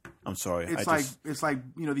 ooh, I'm sorry. It's like,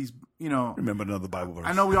 these, remember another Bible verse.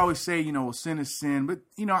 I know we always say, sin is sin, but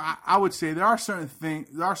I would say there are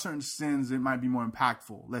certain sins that might be more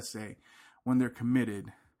impactful, let's say, when they're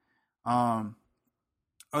committed.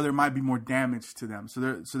 Or there might be more damage to them.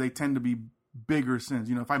 So they tend to be bigger sins.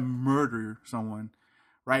 If I murder someone,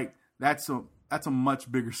 right, that's a much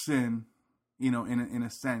bigger sin, in a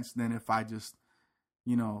sense, than if I just,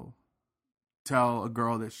 tell a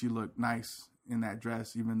girl that she looked nice in that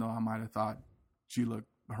dress, even though I might have thought she looked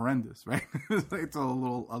horrendous, right? It's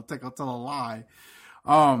I'll tell a lie.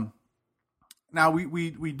 Now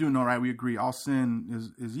we do know, right? We agree all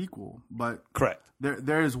sin is equal, but correct.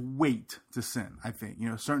 There is weight to sin. I think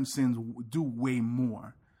certain sins do weigh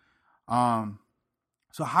more.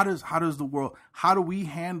 So how do we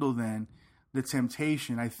handle then the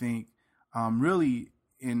temptation? I think really,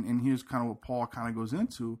 and here's kind of what Paul kind of goes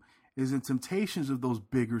into, is the temptations of those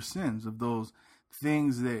bigger sins, of those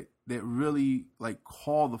things that really like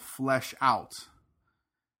call the flesh out.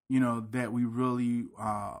 That we really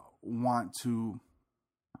want to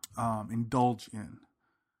indulge in.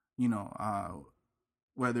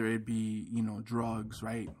 Whether it be, drugs,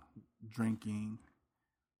 right? Drinking,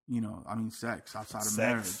 sex outside of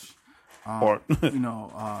marriage.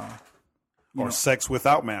 Or sex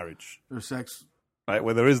without marriage. Or sex. Right,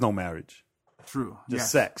 where there is no marriage. True.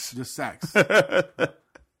 Just sex. Just sex.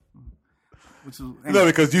 Which is, no,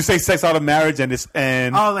 because you say sex out of marriage and it's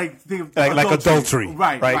like adultery.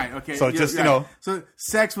 Right. Okay. So just you know, so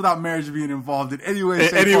sex without marriage being involved in any way.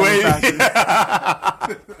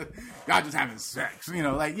 God just having sex, you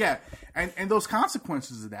know, like and those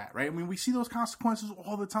consequences of that, right? I mean, we see those consequences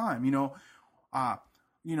all the time. Our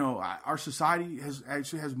society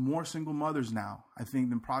has more single mothers now, I think,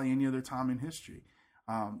 than probably any other time in history.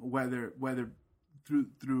 Whether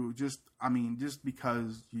through just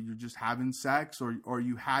because you're just having sex or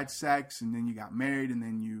you had sex and then you got married and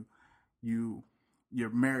then your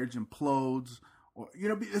marriage implodes, or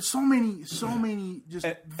there's so many just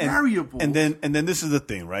variables. And then this is the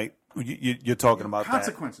thing, right? You're talking about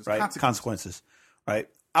consequences, that, right? Consequences, right?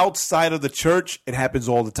 Outside of the church, it happens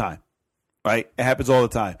all the time, right? It happens all the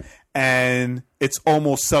time, and it's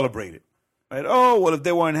almost celebrated, right? Oh, well, if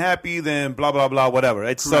they weren't happy, then blah blah blah, whatever.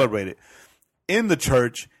 It's celebrated. In the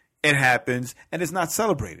church, it happens, and it's not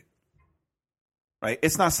celebrated, right?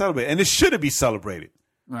 It's not celebrated, and it shouldn't be celebrated,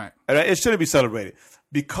 right? It shouldn't be celebrated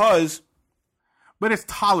because. But it's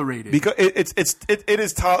tolerated because it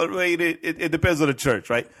is tolerated. It depends on the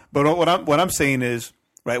church, right? But what I'm saying is,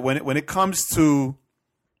 right, when it comes to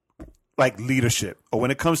like leadership, or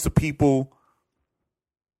when it comes to people,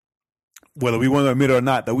 whether we want to admit it or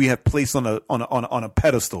not, that we have placed on a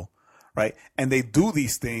pedestal, right, and they do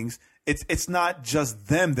these things, it's not just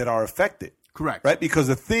them that are affected, correct? Right, because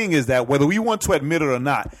the thing is that whether we want to admit it or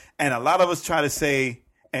not, and a lot of us try to say,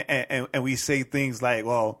 and we say things like,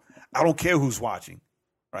 well, I don't care who's watching,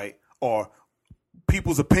 right? Or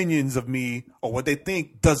people's opinions of me or what they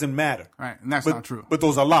think doesn't matter. Right, and that's not true. But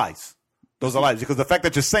those are lies. Those are lies, because the fact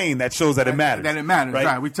that you're saying that shows that it matters. That it matters,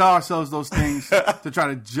 right? We tell ourselves those things to try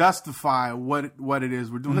to justify what it is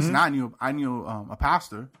we're doing. Mm-hmm. Listen, I knew a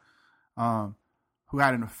pastor who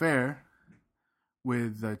had an affair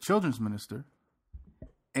with a children's minister,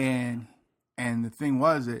 and the thing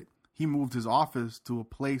was that he moved his office to a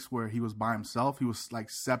place where he was by himself. He was like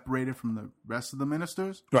separated from the rest of the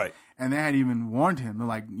ministers. Right. And they had even warned him. They're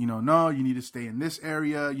like, no, you need to stay in this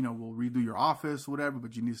area. We'll redo your office, whatever,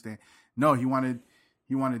 but you need to stay. No, he wanted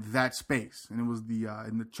that space. And it was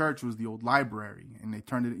in the church was the old library. And they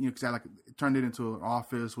turned it, cause it turned it into an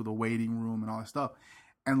office with a waiting room and all that stuff.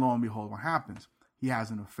 And lo and behold, what happens? He has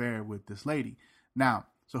an affair with this lady. Now,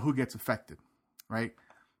 so who gets affected, right?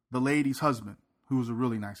 The lady's husband, who was a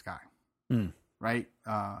really nice guy. Right?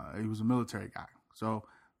 He was a military guy. So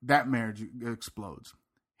that marriage explodes.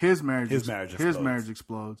 His marriage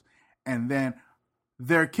explodes. And then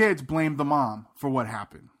their kids blame the mom for what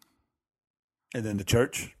happened. And then the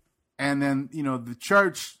church? And then, the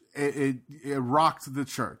church, it rocked the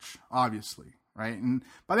church, obviously. Right? And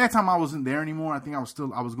by that time I wasn't there anymore. I think I was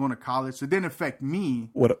going to college. So it didn't affect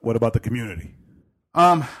me. What about the community?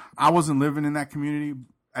 I wasn't living in that community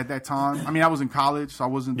at that time. I mean, I was in college, so I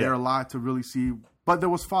wasn't there a lot to really see. But there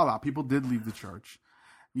was fallout. People did leave the church.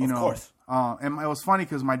 Of course. And it was funny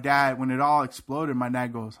because my dad, when it all exploded, my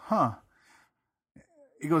dad goes, huh.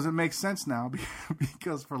 He goes, it makes sense now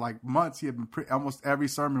because for like months he had been almost every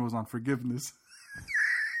sermon was on forgiveness.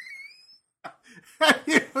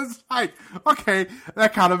 He was like, okay,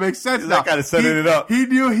 that kind of makes sense. That kind of setting it up. He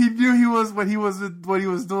knew he was what he was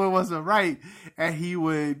doing wasn't right, and he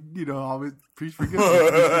would always preach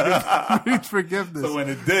forgiveness. Preach forgiveness. So when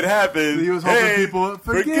it did happen, he was hoping people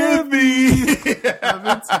forgive me.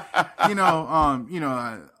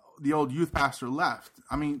 The old youth pastor left.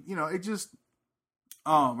 I mean, it just.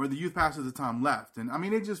 Or the youth pastor at the time left, and I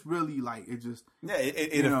mean, it just really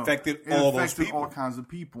it affected all those people, all kinds of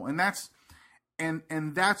people, and that's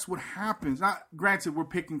what happens. Not granted, we're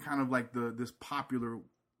picking kind of like this popular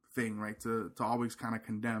thing, right? To always kind of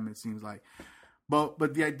condemn. It seems like, but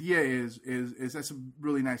the idea is that's a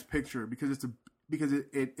really nice picture because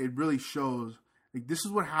it really shows like this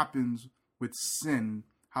is what happens with sin,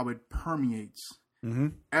 how it permeates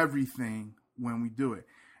everything when we do it.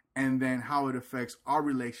 And then how it affects our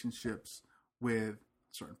relationships with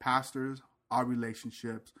certain pastors, our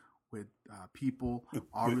relationships with people,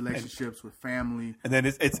 our relationships with family, and then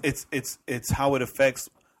it's how it affects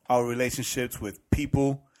our relationships with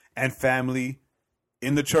people and family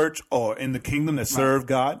in the church or in the kingdom that serve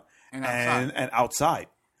God and outside,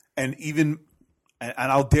 and even and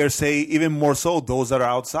I'll dare say even more so those that are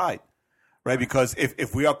outside, right? Because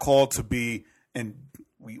if we are called to be, and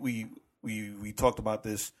we talked about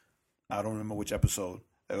this. I don't remember which episode.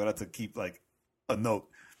 I would have to keep like a note.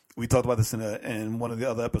 We talked about this in one of the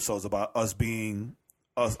other episodes about us being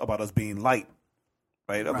light,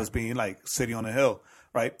 right? Of us being like city on a hill,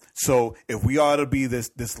 right? So if we are to be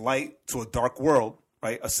this light to a dark world,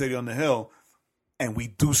 right? A city on the hill, and we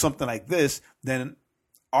do something like this, then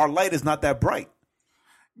our light is not that bright.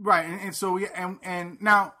 Right, and so and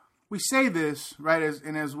now we say this, right,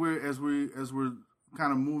 as we're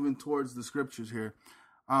kind of moving towards the scriptures here,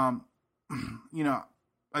 you know,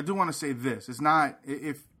 I do want to say this. It's not,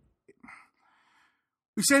 if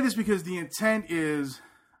we say this because the intent is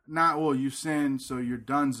not, well, you sin, so you're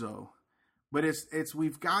donezo, but it's we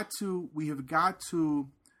have got to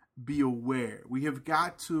be aware. We have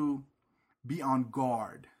got to be on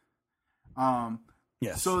guard,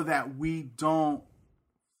 Yes. so that we don't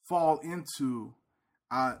fall into,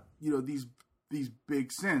 you know, these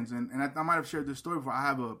big sins. And I might have shared this story before. I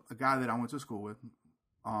have a guy that I went to school with.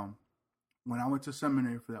 When I went to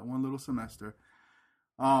seminary for that one little semester,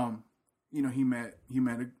 you know, he met a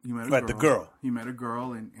Right, girl. the girl. He met a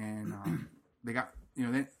girl, and they got, you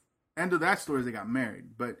know, the end of that story is they got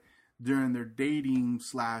married. But during their dating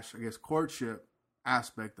 / I guess courtship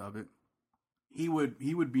aspect of it, he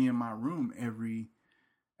would be in my room every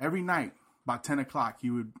night. About 10 o'clock, he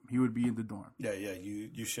would be in the dorm. Yeah,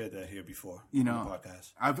 you shared that here before. You know, on the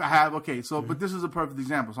podcast. I have, okay, so, but this is a perfect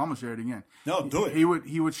example, so I'm going to share it again. No, do it.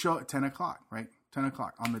 He would show at 10 o'clock, right? 10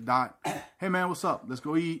 o'clock on the dot. Hey, man, what's up? Let's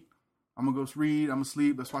go eat. I'm going to go read. I'm going to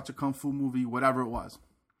sleep. Let's watch a Kung Fu movie, whatever it was.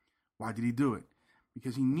 Why did he do it?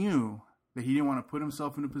 Because he knew that he didn't want to put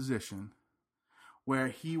himself in a position where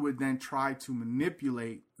he would then try to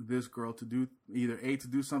manipulate this girl to do either to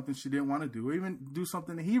do something she didn't want to do, or even do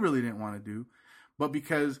something that he really didn't want to do. But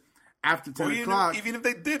because after 10 o'clock, even if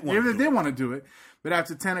they did want to do it, but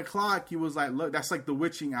after 10 o'clock, he was like, look, that's like the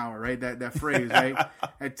witching hour, right? That phrase, right?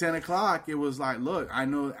 At 10 o'clock, it was like, look, I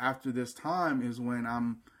know after this time is when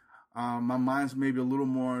my mind's maybe a little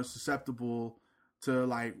more susceptible to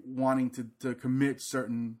like wanting to commit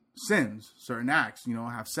certain sins, certain acts, you know,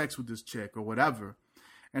 have sex with this chick or whatever.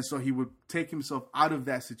 And so he would take himself out of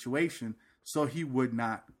that situation so he would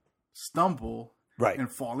not stumble Right. and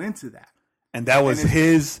fall into that. And that was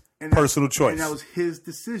his personal choice. And that was his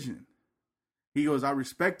decision. He goes, I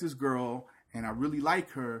respect this girl and I really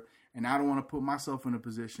like her, and I don't want to put myself in a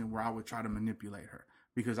position where I would try to manipulate her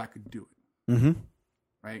because I could do it. Mm-hmm.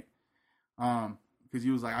 Right? Because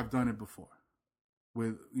he was like, I've done it before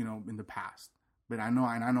with, you know, in the past. But I know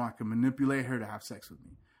I can manipulate her to have sex with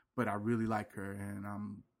me. But I really like her, and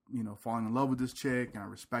I'm, you know, falling in love with this chick, and I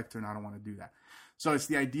respect her, and I don't want to do that. So it's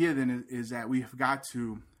the idea then is that we have got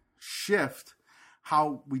to shift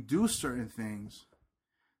how we do certain things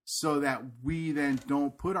so that we then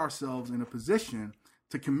don't put ourselves in a position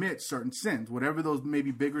to commit certain sins, whatever those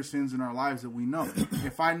maybe bigger sins in our lives that we know.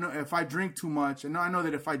 If I drink too much, and I know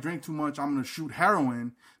that if I drink too much, I'm going to shoot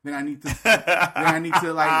heroin, then I need to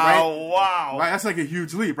like, right? Oh, wow. Right? That's like a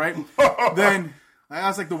huge leap, right? Then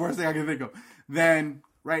that's like the worst thing I can think of. Then,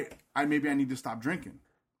 right, I need to stop drinking.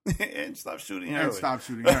 And stop shooting heroin.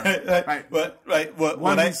 Right. But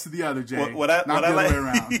one leads to the other, Jay. What I way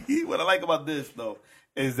around. What I like about this though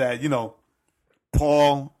is that, you know,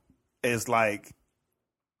 Paul is like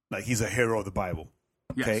he's a hero of the Bible.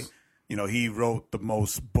 Okay. Yes. You know, he wrote the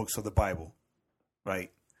most books of the Bible.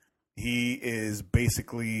 Right. He is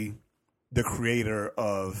basically the creator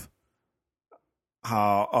of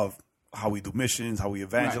how we do missions, how we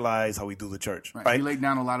evangelize, how we do the church. Right. He laid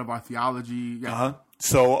down a lot of our theology. Yeah. Uh-huh.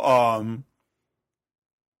 So,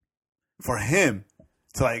 for him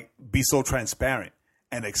to like be so transparent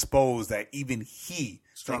and expose that even he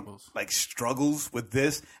struggles with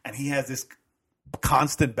this, and he has this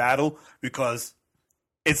constant battle because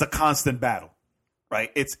it's a constant battle,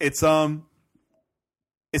 right? It's a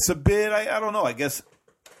bit, I don't know, I guess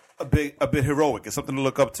a bit heroic. It's something to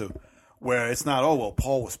look up to. Where it's not, oh well,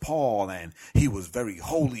 Paul was Paul and he was very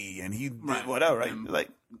holy and he did whatever, right? Like,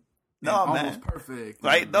 no, man, almost perfect,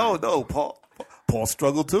 right? No, Paul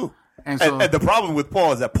struggled too. And so, the problem with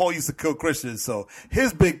Paul is that Paul used to kill Christians. So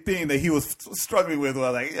his big thing that he was struggling with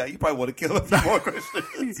was like, yeah, you probably want to kill a few more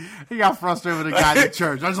Christians. He got frustrated with a guy in the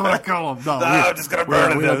church. I just want to kill him. No, I'm just gonna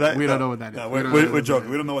burn him. We don't know what that is. No, we're joking.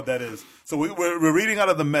 We don't know what that is. So we're reading out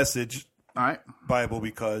of the Message Bible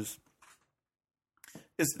because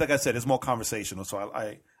it's like I said, it's more conversational. So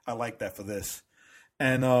I like that for this,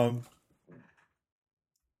 and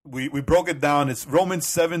we broke it down. It's Romans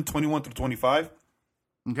 7:21 through 25.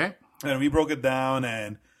 Okay. And we broke it down,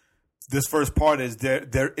 and this first part is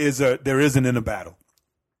there is an inner battle.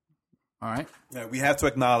 All right. We have to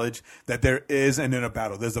acknowledge that there is an inner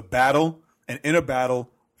battle. There's a battle, an inner battle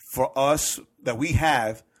for us that we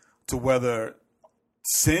have to whether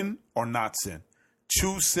sin or not sin,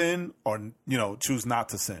 choose sin or choose not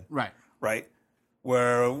to sin. Right. Right.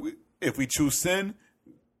 Where if we choose sin,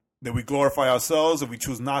 then we glorify ourselves. If we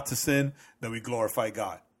choose not to sin, then we glorify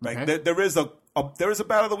God. Right. Okay. There is a there is a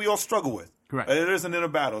battle that we all struggle with. Correct. There is an inner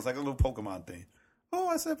battle. It's like a little Pokemon thing. Oh,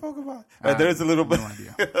 I said Pokemon. There is a little bit. No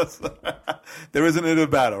idea. There is an inner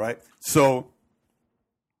battle, right? So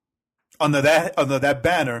under that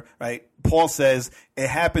banner, right? Paul says it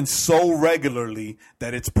happens so regularly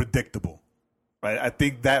that it's predictable, right? I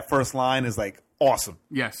think that first line is like awesome.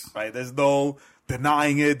 Yes. Right? There's no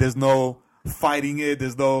denying it. There's no fighting it.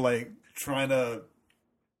 There's no like trying to,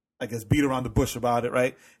 I guess, beat around the bush about it,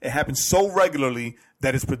 right? It happens so regularly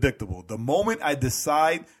that it's predictable. The moment I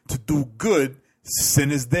decide to do good,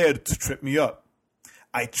 sin is there to trip me up.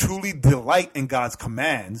 I truly delight in God's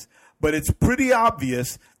commands, but it's pretty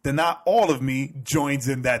obvious that not all of me joins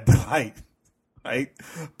in that delight, right?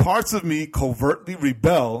 Parts of me covertly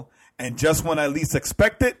rebel, and just when I least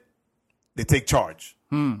expect it, they take charge,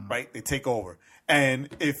 right? They take over. And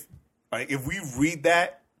if we read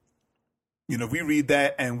that, if we read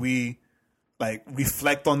that and we like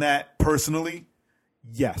reflect on that personally,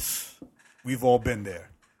 yes, we've all been there.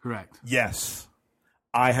 Correct. Yes,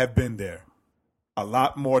 I have been there a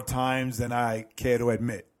lot more times than I care to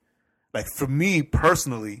admit. Like for me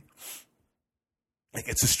personally, like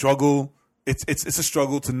it's a struggle. It's a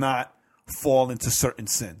struggle to not fall into certain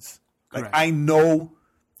sins. Like Correct. I know,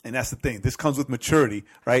 and that's the thing. This comes with maturity,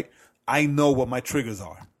 right? I know what my triggers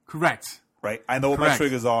are. Correct. Right? I know what my Correct.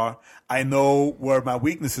 triggers are. I know where my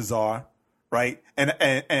weaknesses are, right?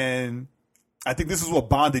 And I think this is what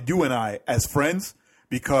bonded you and I as friends,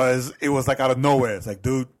 because it was like out of nowhere. It's like,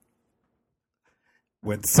 dude,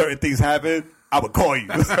 when certain things happen, I would call you.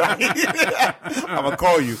 Right? I'm going to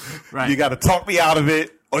call you. Right. You got to talk me out of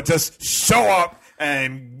it or just show up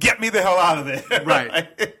and get me the hell out of there.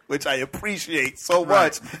 Right. Which I appreciate so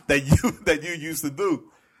much that you used to do.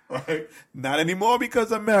 Right? Not anymore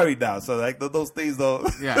because I'm married now. So like those things though,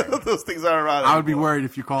 those things aren't around I would be anymore. worried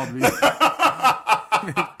if you called me.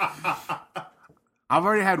 I've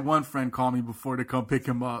already had one friend call me before to come pick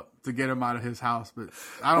him up to get him out of his house, but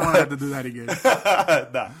I don't want to have to do that again.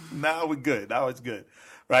 Now we're good. Now it's good.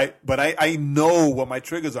 Right? But I know what my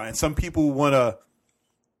triggers are. And some people want to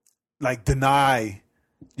like deny,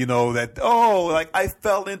 that, like I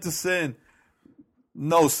fell into sin.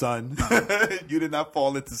 No, son. You did not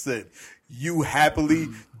fall into sin. You happily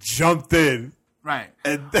jumped in. Right.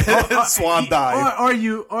 And then swan dive. Or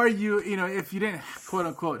you, if you didn't quote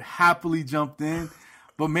unquote happily jumped in,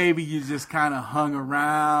 but maybe you just kind of hung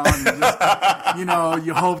around and just,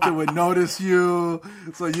 you hoped it would notice you.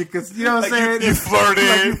 So you could, what I'm saying? You flirted.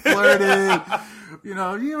 Like you flirted.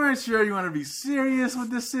 You weren't sure you want to be serious with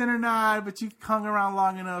this sin or not, but you hung around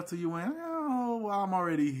long enough till you went, I'm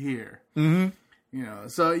already here. Mm-hmm.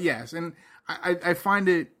 So yes. And I find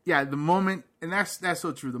it, the moment, and that's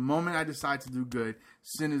so true. The moment I decide to do good,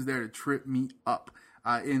 sin is there to trip me up.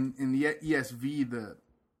 In the ESV,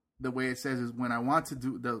 the way it says is when I want to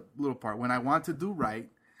do the little part, when I want to do right,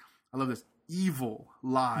 I love this. Evil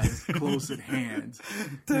lies close at hand.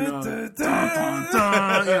 But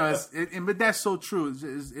that's so true.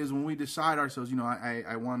 Is when we decide ourselves.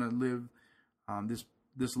 I want to live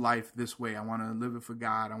this life this way. I want to live it for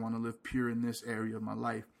God. I want to live pure in this area of my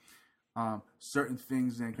life. Certain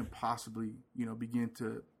things then can possibly begin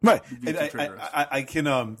to trigger us. I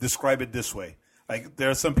can describe it this way. Like there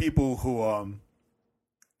are some people who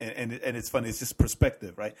and it's funny. It's just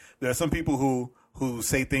perspective, right? There are some people who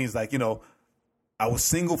say things like, I was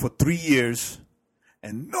single for 3 years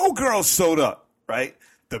and no girls showed up, right?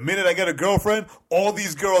 The minute I get a girlfriend, all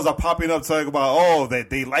these girls are popping up talking about,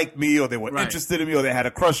 they liked me or they were interested in me or they had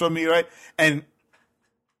a crush on me, right? And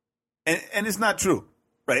it's not true,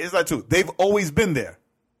 right? It's not true. They've always been there,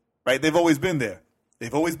 right? They've always been there.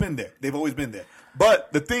 They've always been there. They've always been there.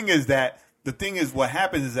 But the thing is what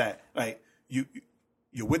happens is that, like,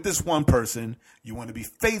 you're with this one person, you want to be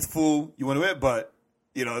faithful, but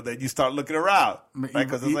then you start looking around, right?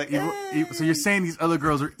 Because it's like, so you're saying these other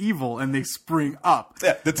girls are evil and they spring up.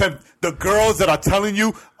 Yeah, the girls that are telling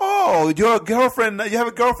you, you're a girlfriend, you have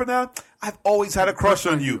a girlfriend now? I've always had a crush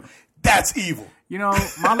on you. That's evil.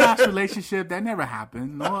 My last relationship, that never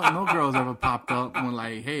happened. No girls ever popped up and were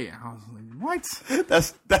like, hey, I was like, what?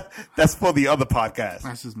 That's for the other podcast.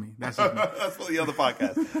 That's just me. That's for the other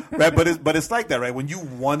podcast. Right? But it's like that, right? When you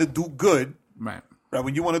want to do good, right?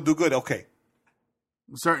 When you want to do good, okay.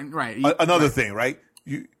 Another thing, right?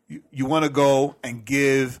 You want to go and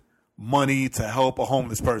give money to help a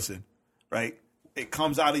homeless person, right? It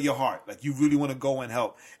comes out of your heart, like you really want to go and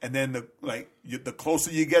help. And then the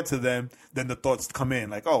closer you get to them, then the thoughts come in,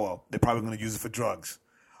 like, they're probably going to use it for drugs.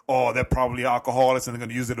 Oh, they're probably alcoholics and they're going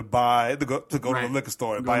to use it to go to the liquor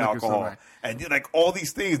store and buy alcohol. Right. And you're like all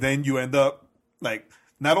these things, then you end up like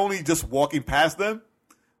not only just walking past them,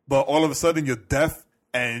 but all of a sudden you're deaf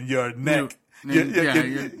and your neck,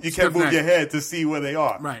 you can't move your head to see where they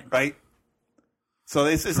are. Right. So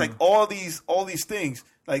it's like all these things.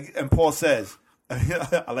 Like, and Paul says,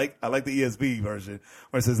 I like the ESV version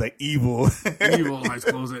where it says like evil lies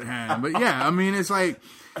close at hand. But yeah, I mean, it's like,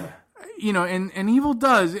 you know, and evil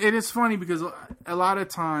does. It is funny because a lot of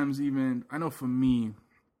times, even I know for me,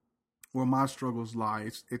 where my struggles lie,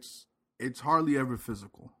 it's hardly ever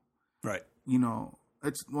physical. Right. You know,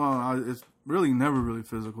 it's really never really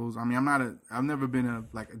physical. I mean, I've never been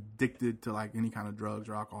addicted to like any kind of drugs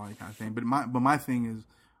or alcohol, any kind of thing. But my thing is,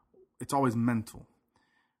 it's always mental,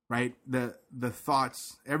 right? The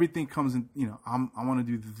thoughts, everything comes in. You know, I want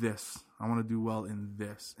to do this. I want to do well in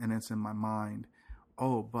this, and it's in my mind.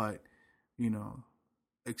 Oh, but you know,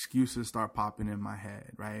 excuses start popping in my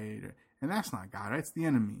head, right? And that's not God. That's the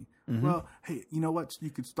enemy. Mm-hmm. Well, hey, you know what? You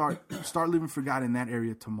could start living for God in that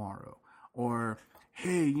area tomorrow. Or,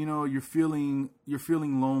 hey, you know, you're feeling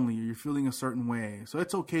lonely, or you're feeling a certain way, so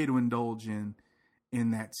it's okay to indulge in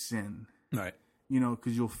that sin, right? You know,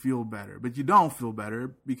 because you'll feel better, but you don't feel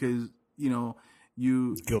better because you know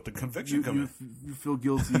guilt and conviction you feel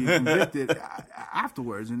guilty and convicted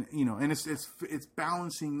afterwards, and you know, and it's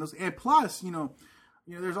balancing those. And plus, you know,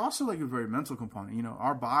 there's also like a very mental component. You know,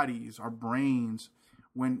 our bodies, our brains,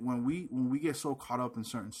 when we get so caught up in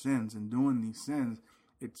certain sins and doing these sins,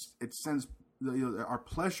 it sends our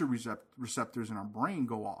pleasure receptors in our brain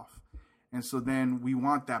go off, and so then we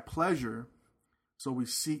want that pleasure, so we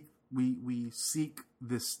seek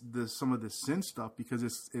this some of this sin stuff because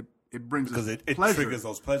it brings us it pleasure. Triggers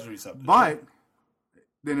those pleasure receptors, but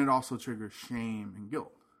then it also triggers shame and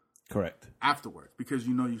guilt. Correct. Afterwards, because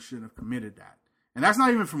you know you shouldn't have committed that. And that's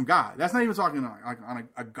not even from God. That's not even talking on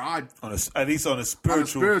a God. At least on a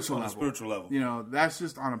spiritual level. You know, that's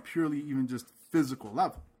just on a purely even just physical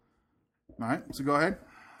level. All right, so go ahead.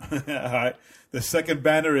 All right. The second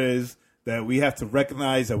banner is that we have to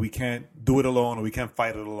recognize that we can't do it alone or we can't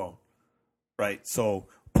fight it alone. Right? So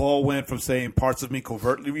Paul went from saying parts of me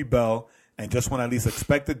covertly rebel, and just when I least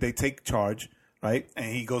expect it, they take charge. Right?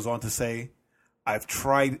 And he goes on to say, I've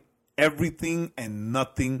tried everything and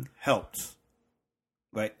nothing helps.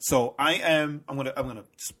 Right, so I'm gonna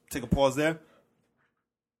take a pause there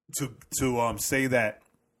to say that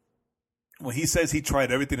when he says he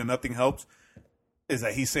tried everything and nothing helps, is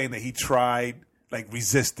that he's saying that he tried like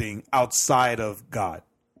resisting outside of God,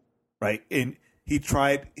 right? And he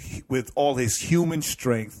tried with all his human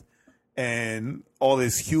strength and all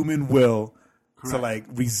his human will to like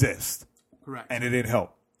resist, correct? And it didn't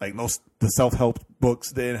help. Like the self-help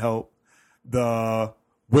books didn't help, the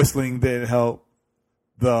whistling didn't help.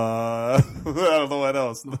 I don't know what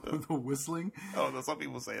else. The whistling? Oh, some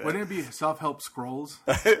people say that. Wouldn't it be self-help scrolls?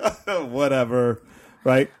 Whatever,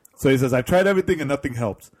 right? So he says, I've tried everything and nothing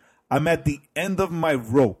helps. I'm at the end of my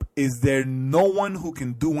rope. Is there no one who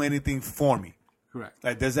can do anything for me? Correct.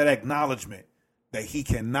 Like there's that acknowledgement that he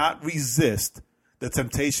cannot resist the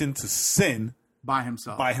temptation to sin by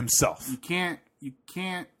himself. You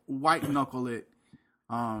can't white knuckle it.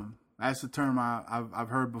 That's the term I've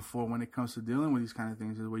heard before when it comes to dealing with these kind of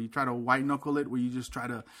things, is where you try to white knuckle it, where you just try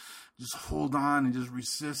to just hold on and just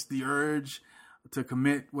resist the urge to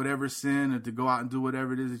commit whatever sin or to go out and do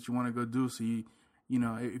whatever it is that you want to go do. So you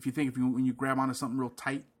know, when you grab onto something real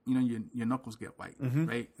tight, you know, your knuckles get white, mm-hmm.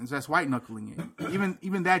 right? And so that's white knuckling it.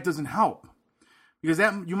 Even that doesn't help, because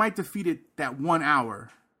that you might defeat it that 1 hour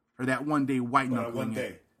or that one day white knuckling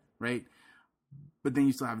it, right? But then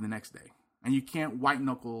you still have it the next day, and you can't white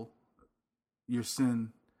knuckle your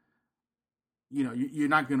sin. You know, you're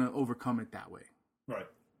not going to overcome it that way, right?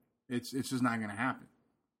 It's just not going to happen.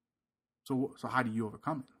 So how do you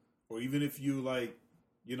overcome it? Or even if you like,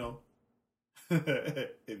 you know,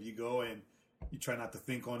 if you go and you try not to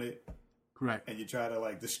think on it, correct, and you try to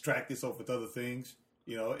like distract yourself with other things,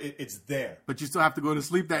 you know, it's there. But you still have to go to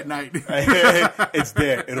sleep that night. It's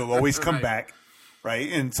there. It'll always come right. back, right?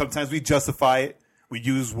 And sometimes we justify it. We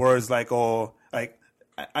use words like, "Oh, like."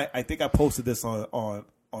 I think I posted this on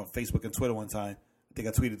Facebook and Twitter one time. I think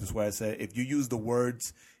I tweeted this where I said, if you use the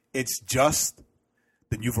words, it's just,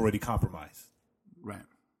 then you've already compromised. Right.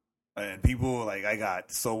 And people, like, I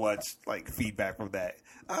got so much, like, feedback from that.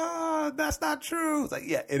 That's not true. It's like,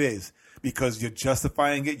 yeah, it is. Because you're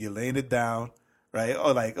justifying it. You're laying it down, right?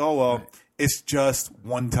 Or like, oh, well, right. It's just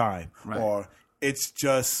one time. Right. Or it's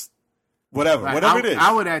just whatever. Right. Whatever it is.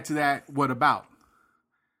 I would add to that, what about?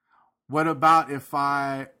 What about if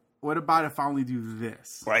I only do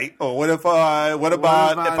this? Right? Or what about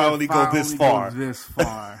if I only go this far? This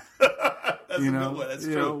far. That's you a know, good one. That's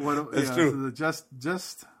true. That's true. So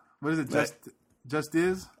just what is it? Right. Just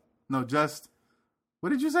is? No, just What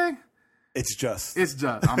did you say? It's just. It's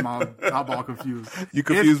just. I'm all confused. You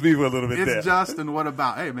confused me for a little bit there. It's just, and what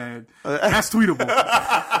about? Hey, man, that's tweetable.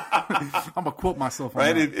 I'm gonna quote myself on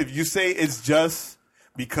right. that. If you say it's just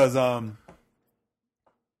because I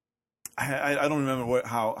don't remember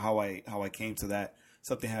how I came to that.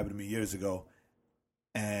 Something happened to me years ago,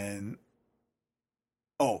 and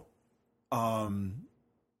I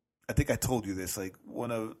think I told you this. Like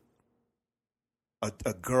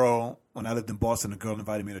a girl, when I lived in Boston, a girl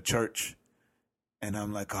invited me to church, and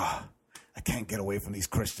I'm like, I can't get away from these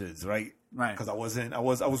Christians, right? Right. Because I was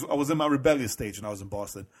in my rebellious stage when I was in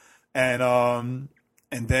Boston, and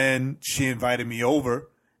then she invited me over,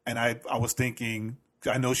 and I was thinking,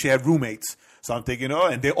 I know she had roommates, so I'm thinking,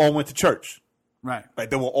 and they all went to church, Right. like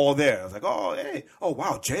they were all there. I was like, hey,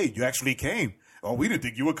 wow, Jay, you actually came. Oh, we didn't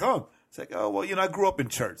think you would come. It's like, well, I grew up in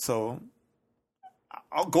church, so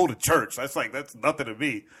I'll go to church. That's nothing to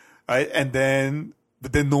me, right? But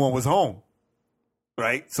then no one was home,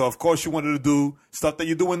 right? So of course she wanted to do stuff that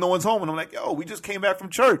you do when no one's home, and I'm like, we just came back from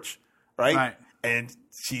church, right? Right. And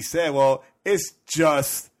she said, well, it's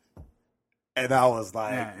just, and I was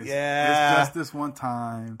like, It's just this one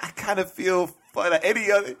time. I kind of feel like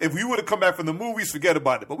any other. If we would have come back from the movies, forget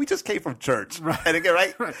about it. But we just came from church, Right. And again,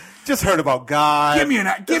 right? Just heard about God. Give me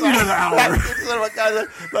another hour.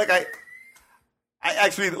 I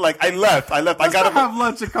actually I left. I Let's got go have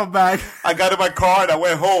lunch and come back. I got in my car and I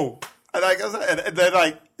went home. And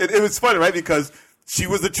then it was funny, right? Because she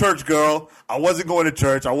was the church girl. I wasn't going to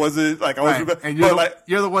church. I wasn't Right. And but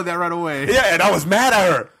you're the one that ran away. yeah, and I was mad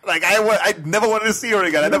at her. I never wanted to see her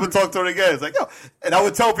again. I never talked to her again. It's like, and I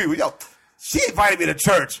would tell people, she invited me to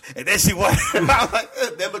church, and then she went. I was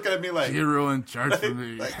like, they're looking at me like, You ruined church for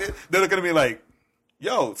me. they're looking at me like,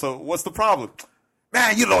 so what's the problem?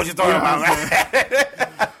 Man, you know what you're talking about,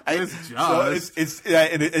 right? It's just.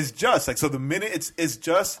 It's just so the minute it's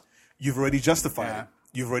just, you've already justified it.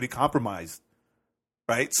 You've already compromised,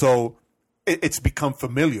 right? So it's become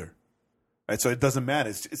familiar, right? So it doesn't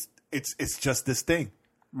matter. It's just this thing,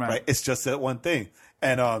 right? It's just that one thing,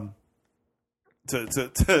 and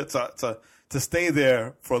to stay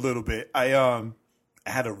there for a little bit, I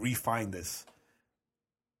had to refine this,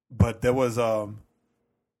 but there was a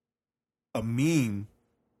meme.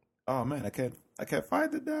 Oh man, I can't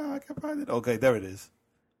find it now. I can't find it. Okay, there it is.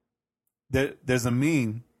 There's a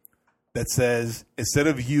meme that says, instead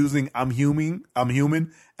of using I'm human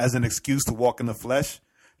as an excuse to walk in the flesh,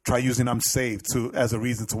 try using I'm saved as a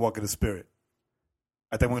reason to walk in the spirit.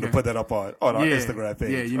 I think we're going to put that up on our Instagram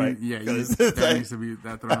page. That needs to be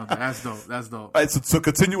that thrown out there. That's dope. That's dope. All right, so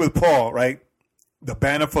continue with Paul, right? The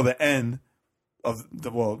banner for the end of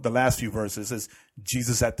the last few verses is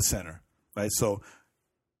Jesus at the center, right? So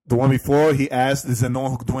the one before, he asked, is there no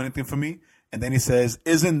one who can do anything for me? And then he says,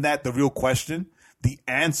 isn't that the real question? The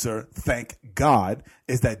answer, thank God,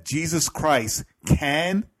 is that Jesus Christ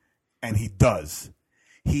can and he does.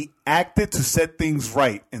 He acted to set things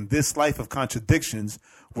right in this life of contradictions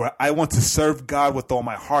where I want to serve God with all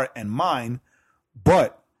my heart and mind,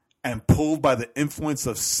 but am pulled by the influence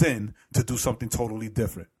of sin to do something totally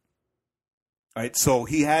different. Right? So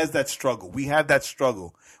he has that struggle. We have that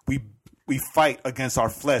struggle. We fight against our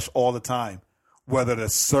flesh all the time, whether to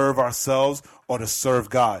serve ourselves or to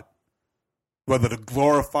serve God, whether to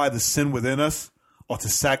glorify the sin within us or to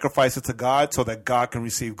sacrifice it to God so that God can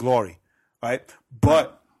receive glory, right?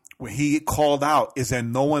 But when he called out, is there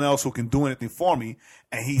no one else who can do anything for me?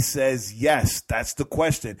 And he says, yes, that's the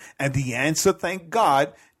question. And the answer, thank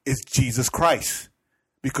God, is Jesus Christ.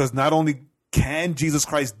 Because not only can Jesus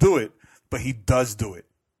Christ do it, but he does do it.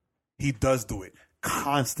 He does do it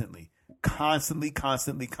constantly.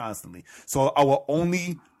 So our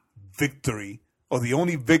only victory, the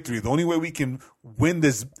only way we can win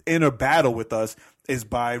this inner battle with us is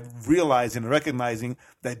by realizing and recognizing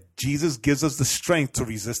that Jesus gives us the strength to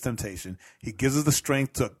resist temptation. He gives us the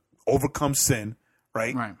strength to overcome sin,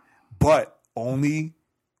 right? Right. But only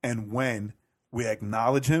and when we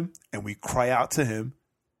acknowledge him and we cry out to him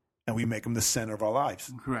and we make him the center of our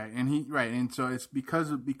lives. Right. And so it's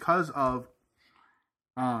because of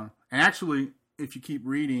and actually, if you keep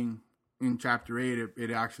reading in chapter 8,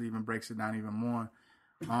 it actually even breaks it down even more.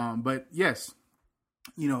 But yes,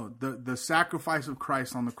 the sacrifice of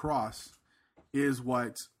Christ on the cross is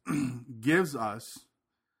what gives us,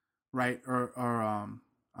 right, or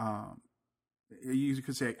you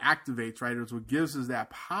could say activates, right? It's what gives us that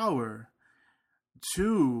power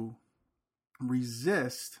to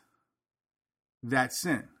resist that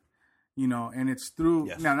sin. And it's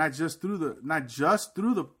through now not just through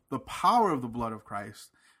the power of the blood of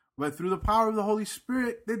Christ, but through the power of the Holy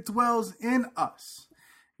Spirit that dwells in us.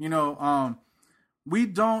 we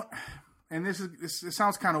don't, and it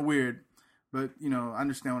sounds kind of weird, but I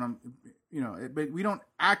understand what I'm, but we don't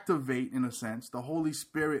activate, in a sense, the Holy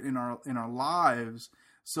Spirit in our lives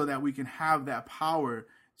so that we can have that power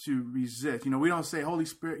to resist. We don't say, Holy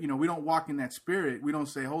Spirit, we don't walk in that Spirit. We don't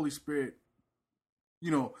say, Holy Spirit,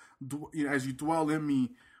 as you dwell in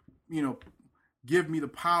me, give me the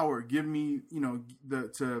power, give me,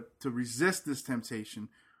 to resist this temptation.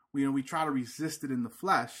 We try to resist it in the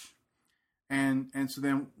flesh. And so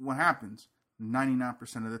then what happens?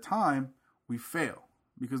 99% of the time we fail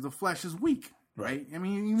because the flesh is weak, right? I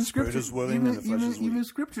mean, even Scripture is willing and the flesh is weak. Even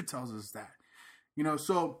Scripture tells us that.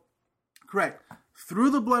 So correct. Through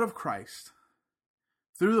the blood of Christ,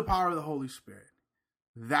 through the power of the Holy Spirit,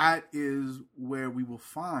 that is where we will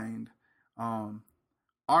find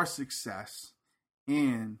our success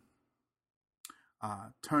in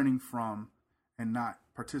turning from and not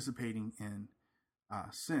participating in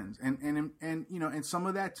sins, and some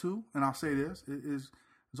of that too. And I'll say this is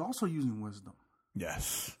also using wisdom.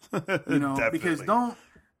 Yes, because don't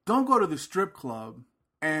go to the strip club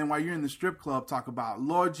and while you're in the strip club talk about,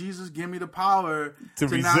 Lord Jesus, give me the power to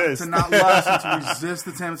resist, not lust, and to resist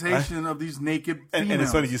the temptation of these naked females. And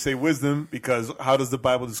it's funny you say wisdom because how does the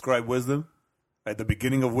Bible describe wisdom? At the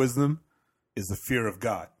beginning of wisdom is the fear of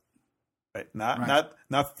God. Right?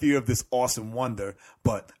 Not fear of this awesome wonder,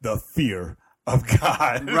 but the fear of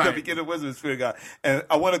God. Right. The beginning of wisdom is fear of God. And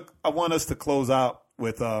I want us to close out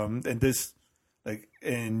with and this, like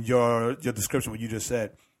in your description, what you just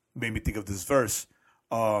said made me think of this verse.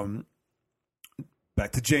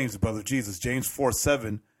 Back to James, the brother of Jesus. James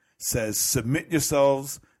 4:7 says, "Submit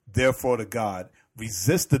yourselves therefore to God,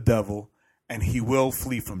 resist the devil, and he will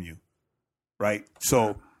flee from you." Right?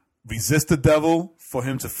 So resist the devil for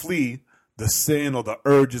him to flee. The sin or the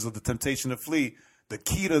urges or the temptation to flee, the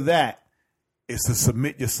key to that is to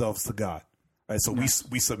submit yourselves to God. Right? So yes.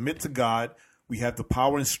 we submit to God. We have the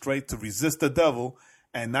power and strength to resist the devil,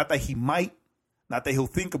 and not that he'll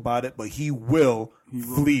think about it, but he will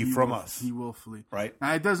flee from us. He will flee. Right?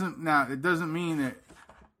 Now it doesn't mean that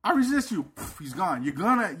I resist you. He's gone. You're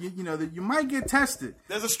gonna, you might get tested.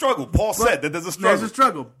 There's a struggle. Paul said that there's a struggle. There's a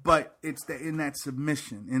struggle, but it's in that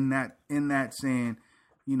submission, in that saying,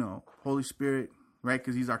 Holy Spirit, right?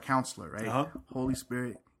 Because he's our counselor, right? Uh-huh. Holy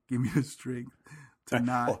Spirit, give me the strength to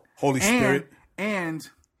not. Holy Spirit. And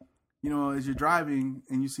as you're driving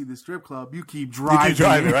and you see the strip club, you keep driving. You keep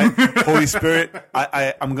driving, right? Holy Spirit,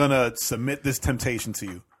 I'm going to submit this temptation to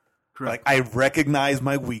you. Correct. Like I recognize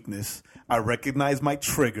my weakness. I recognize my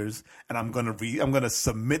triggers, and I'm going to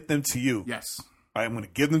submit them to you. Yes. I'm going to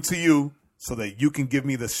give them to you so that you can give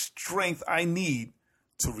me the strength I need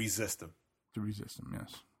to resist them.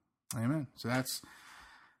 Yes. Amen. So that's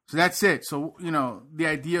it. So, the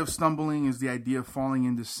idea of stumbling is the idea of falling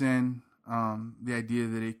into sin. The idea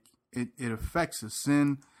that it affects us.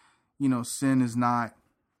 Sin, sin is not,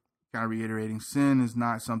 kind of reiterating, sin is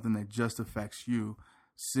not something that just affects you.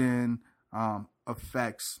 Sin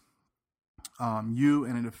affects you,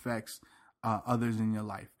 and it affects others in your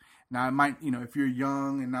life. Now, it might, if you're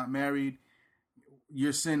young and not married,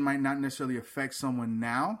 your sin might not necessarily affect someone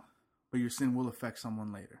now, but your sin will affect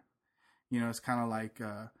someone later. It's kind of like,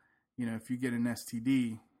 if you get an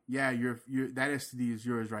STD, yeah, that STD is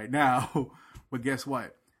yours right now, but guess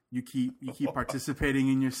what? You keep participating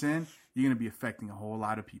in your sin, you're going to be affecting a whole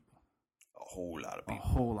lot of people. A whole lot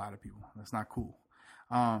of people. That's not cool.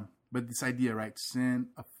 But this idea, right? Sin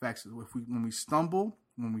affects us. When we stumble,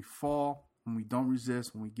 when we fall, when we don't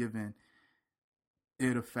resist, when we give in,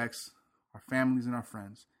 it affects our families and our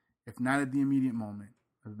friends. If not at the immediate moment,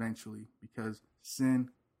 eventually, because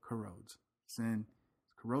sin corrodes. Sin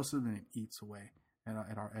is corrosive and it eats away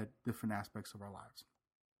at different aspects of our lives.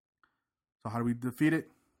 So how do we defeat it?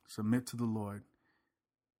 Submit to the Lord,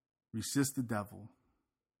 resist the devil,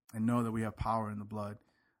 and know that we have power in the blood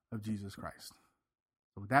of Jesus Christ.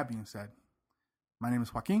 So with that being said, my name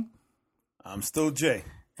is Joaquin. I'm still Jay.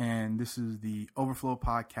 And this is the Overflow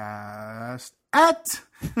Podcast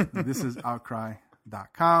This is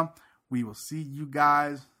Outcry.com. We will see you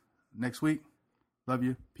guys next week. Love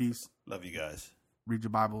you. Peace. Love you guys. Read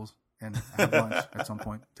your Bibles and have lunch at some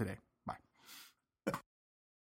point today.